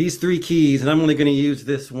these three keys and I'm only going to use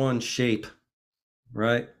this one shape,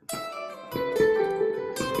 right?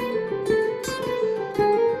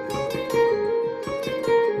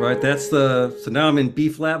 Right, so now I'm in B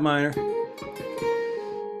flat minor.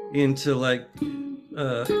 into like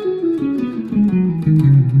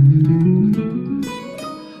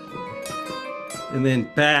and then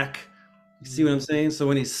back. You see what I'm saying? So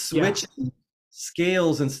when he's switching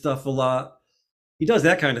scales and stuff a lot, he does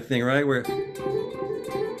that kind of thing, right? Where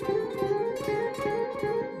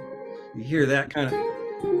you hear that kind of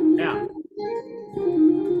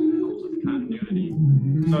continuity.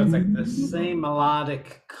 So it's like the same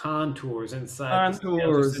melodic contours inside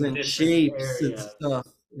contours and shapes and stuff,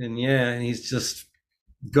 and and he's just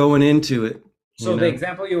going into it. So the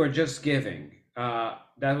example you were just giving, that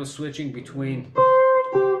was switching between.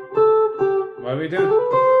 What are we doing?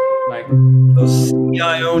 Like those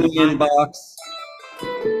Ionian box.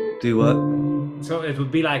 Do what? So it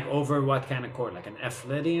would be like over what kind of chord? Like an F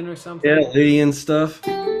Lydian or something? Yeah, Lydian stuff.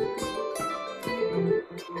 And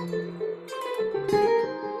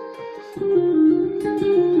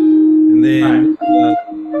then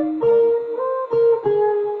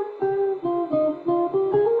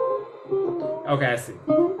okay, I see.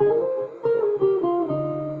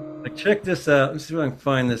 Like, check this out. Let's see if I can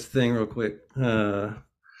find this thing real quick.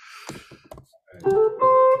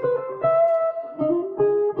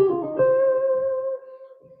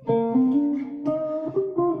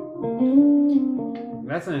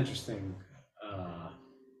 That's an interesting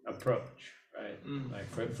approach, right?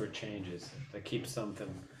 Like for changes to keep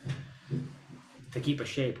something, to keep a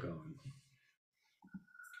shape going.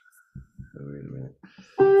 Oh, wait a minute.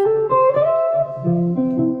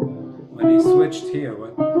 When he switched here,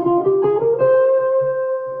 what?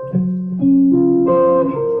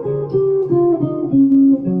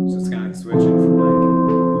 So it's kind of switching from like.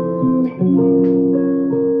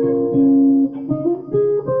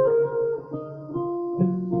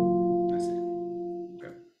 I see.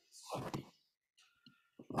 Okay.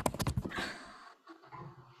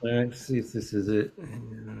 All right, let's see if this is it. All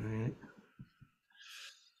right.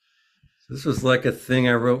 So this was like a thing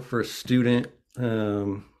I wrote for a student.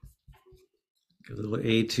 A little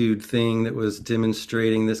etude thing that was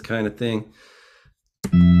demonstrating this kind of thing.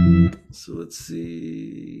 So let's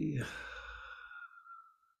see.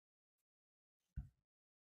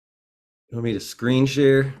 You want me to screen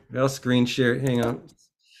share? I'll screen share. Hang on.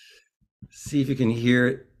 See if you can hear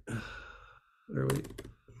it. Or wait,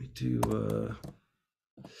 let me do.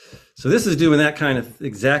 So this is doing that kind of,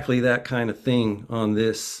 exactly that kind of thing on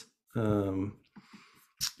this. Here,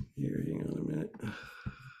 hang on a minute.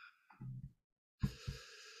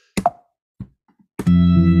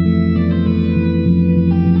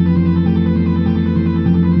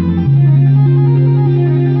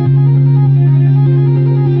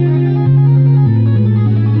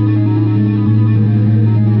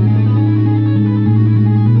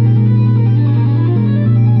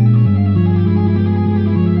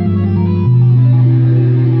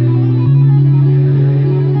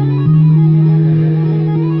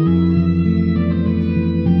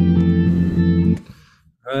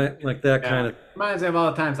 Like that kind of. Reminds me of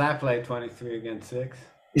all the times I played 23 against 6.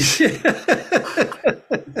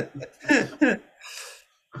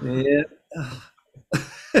 Yeah.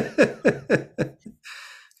 A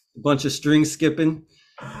bunch of string skipping.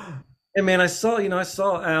 Hey man, I saw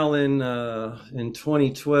Alan in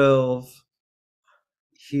 2012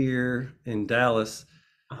 here in Dallas.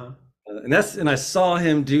 And I saw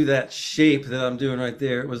him do that shape that I'm doing right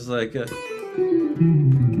there. It was like a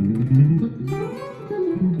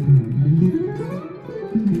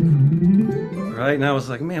right, and I was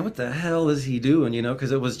like, man, what the hell is he doing? You know,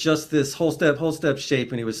 because it was just this whole step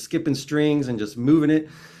shape, and he was skipping strings and just moving it.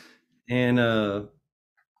 And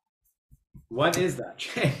what is that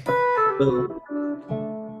shape?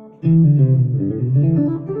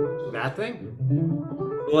 That thing?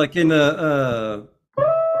 Like in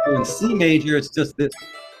C major, it's just this.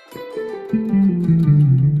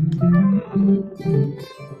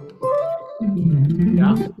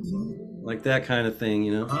 Yeah. Like that kind of thing,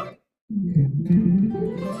 you know.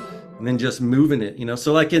 And then just moving it, you know.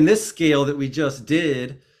 So like in this scale that we just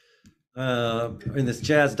did, in this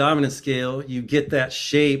jazz dominant scale, you get that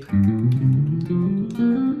shape.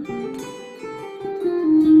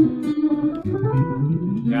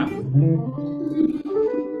 Yeah.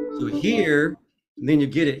 So here, and then you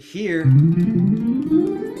get it here,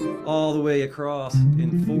 all the way across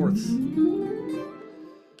in fourths.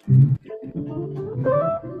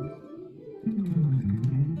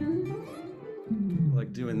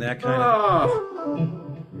 Like doing that kind of.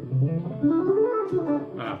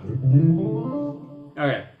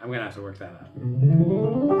 Okay, I'm gonna have to work that out.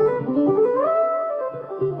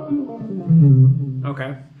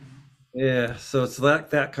 Okay. Yeah, so it's like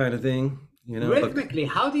that kind of thing, you know. Rhythmically,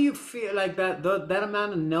 how do you feel like that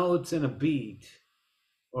amount of notes in a beat?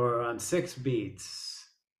 or on 6 beats.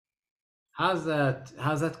 How's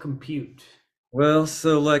that compute? Well,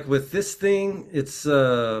 so like with this thing, it's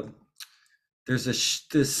there's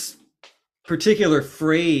this particular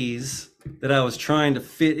phrase that I was trying to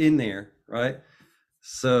fit in there, right?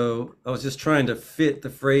 So I was just trying to fit the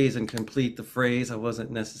phrase and complete the phrase. I wasn't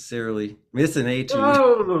necessarily, I mean, it's an etude.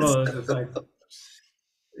 Oh, it's just like,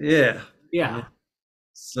 Yeah. yeah.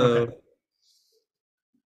 So, Okay.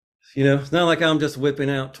 you know, it's not like I'm just whipping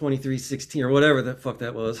out 2316 or whatever the fuck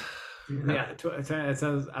that was. Yeah,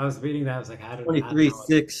 I was reading that. I was like, I don't know.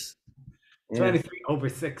 23/6. 23 over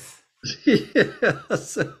 6. Yeah.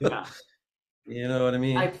 So, Yeah. you know what I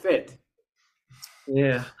mean? Tight fit.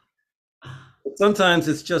 Yeah. Sometimes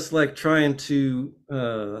it's just like trying to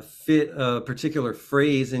fit a particular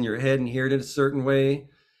phrase in your head and hear it in a certain way.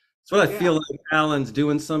 It's what I feel like Alan's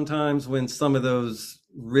doing sometimes when some of those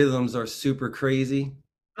rhythms are super crazy.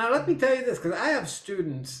 Now, let me tell you this, because I have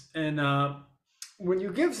students, and when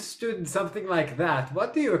you give a student something like that,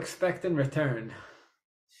 what do you expect in return?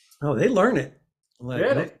 Oh, they learn it. Like,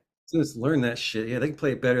 Really? Students learn that shit. Yeah, they can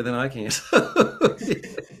play it better than I can.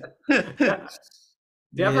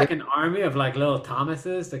 Do you have like an army of like little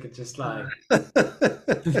Thomases that could just like...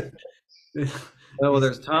 Oh, well,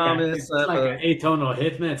 there's Thomas. It's like an atonal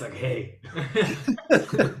hitman. It's like, hey,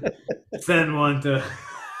 send one to...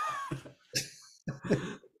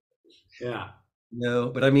 Yeah. No,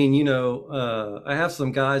 but I mean, you know, I have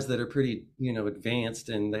some guys that are pretty, you know, advanced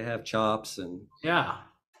and they have chops, and yeah,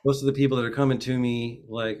 most of the people that are coming to me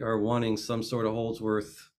like are wanting some sort of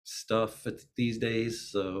Holdsworth stuff these days.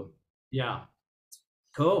 So yeah,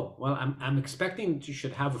 cool. Well, I'm expecting that you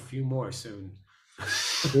should have a few more soon.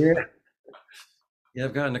 Yeah. Yeah,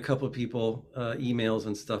 I've gotten a couple of people emails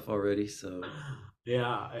and stuff already. So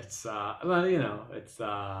yeah, it's well, you know, it's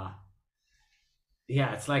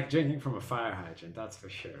yeah, it's like drinking from a fire hydrant, that's for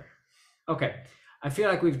sure. Okay, I feel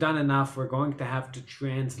like we've done enough. We're going to have to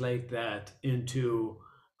translate that into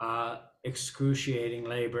excruciating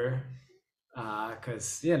labor,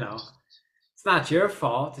 because you know, it's not your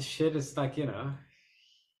fault. The shit is like, you know,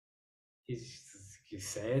 you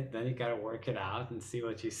say it, then you got to work it out and see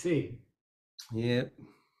what you see. yeah.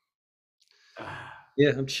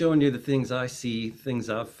 Yeah, I'm showing you the things I see, things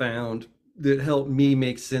I've found that help me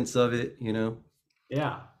make sense of it, you know.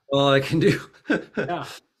 Yeah. All I can do. Yeah.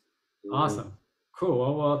 Awesome. Cool.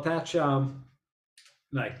 Well, we'll attach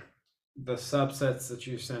like the subsets that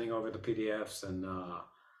you're sending over the PDFs and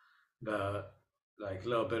the like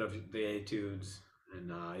little bit of the etudes,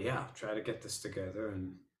 and yeah, try to get this together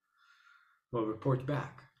and we'll report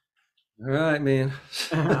back. All right, man.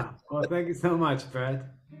 Well, thank you so much, Brad.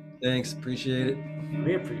 Thanks, appreciate it.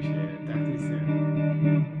 We appreciate it. Talk to you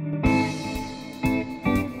soon.